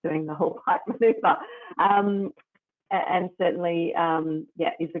nystagmus doing the whole pipe maneuver, and certainly,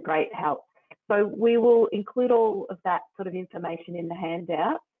 yeah, is a great help. So we will include all of that sort of information in the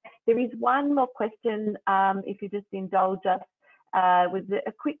handout. There is one more question, if you just indulge us, with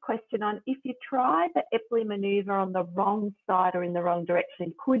a quick question on, if you try the Epley manoeuvre on the wrong side or in the wrong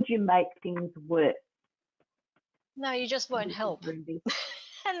direction, could you make things worse? No, you just won't help. And then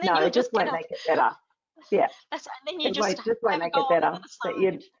no, it just won't make it better. Yeah. And then you it just won't make it better. But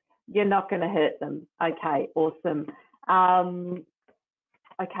you're not going to hurt them. Okay, awesome.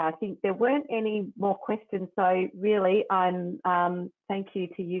 Okay, I think there weren't any more questions. So really, thank you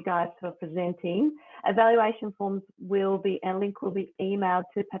to you guys for presenting. Evaluation forms and link will be emailed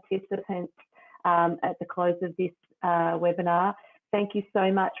to participants at the close of this webinar. Thank you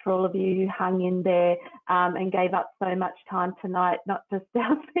so much for all of you who hung in there and gave up so much time tonight, not just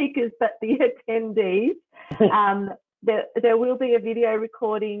our speakers, but the attendees. There will be a video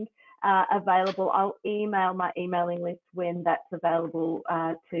recording available. I'll email my emailing list when that's available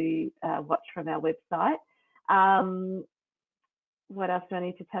to watch from our website. What else do I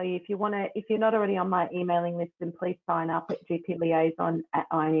need to tell you? If you're not already on my emailing list, then please sign up at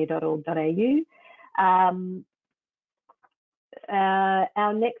gpliaison@ioneer.org.au.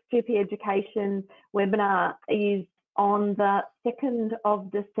 Our next GP education webinar is on the 2nd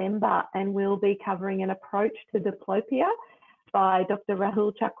of December, and we'll be covering an approach to diplopia by Dr.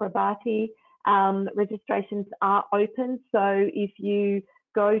 Rahul Chakrabarti. Registrations are open, so if you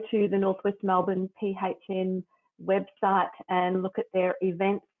go to the Northwest Melbourne PHN website and look at their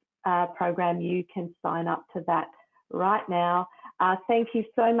events program, you can sign up to that right now. Thank you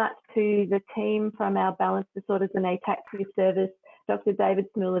so much to the team from our Balance Disorders and Ataxia Service, Dr. David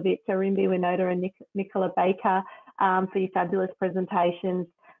Smilovic, Arimbi Winoda and Nicola Baker for your fabulous presentations.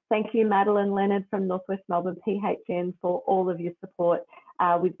 Thank you, Madeline Leonard from Northwest Melbourne PHN, for all of your support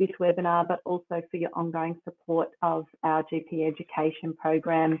with this webinar, but also for your ongoing support of our GP education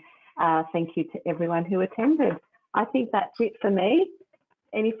program. Thank you to everyone who attended. I think that's it for me.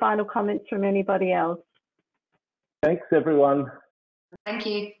 Any final comments from anybody else? Thanks, everyone. Thank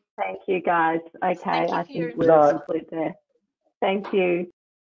you. Thank you, guys. Okay, I think we'll conclude there. Thank you.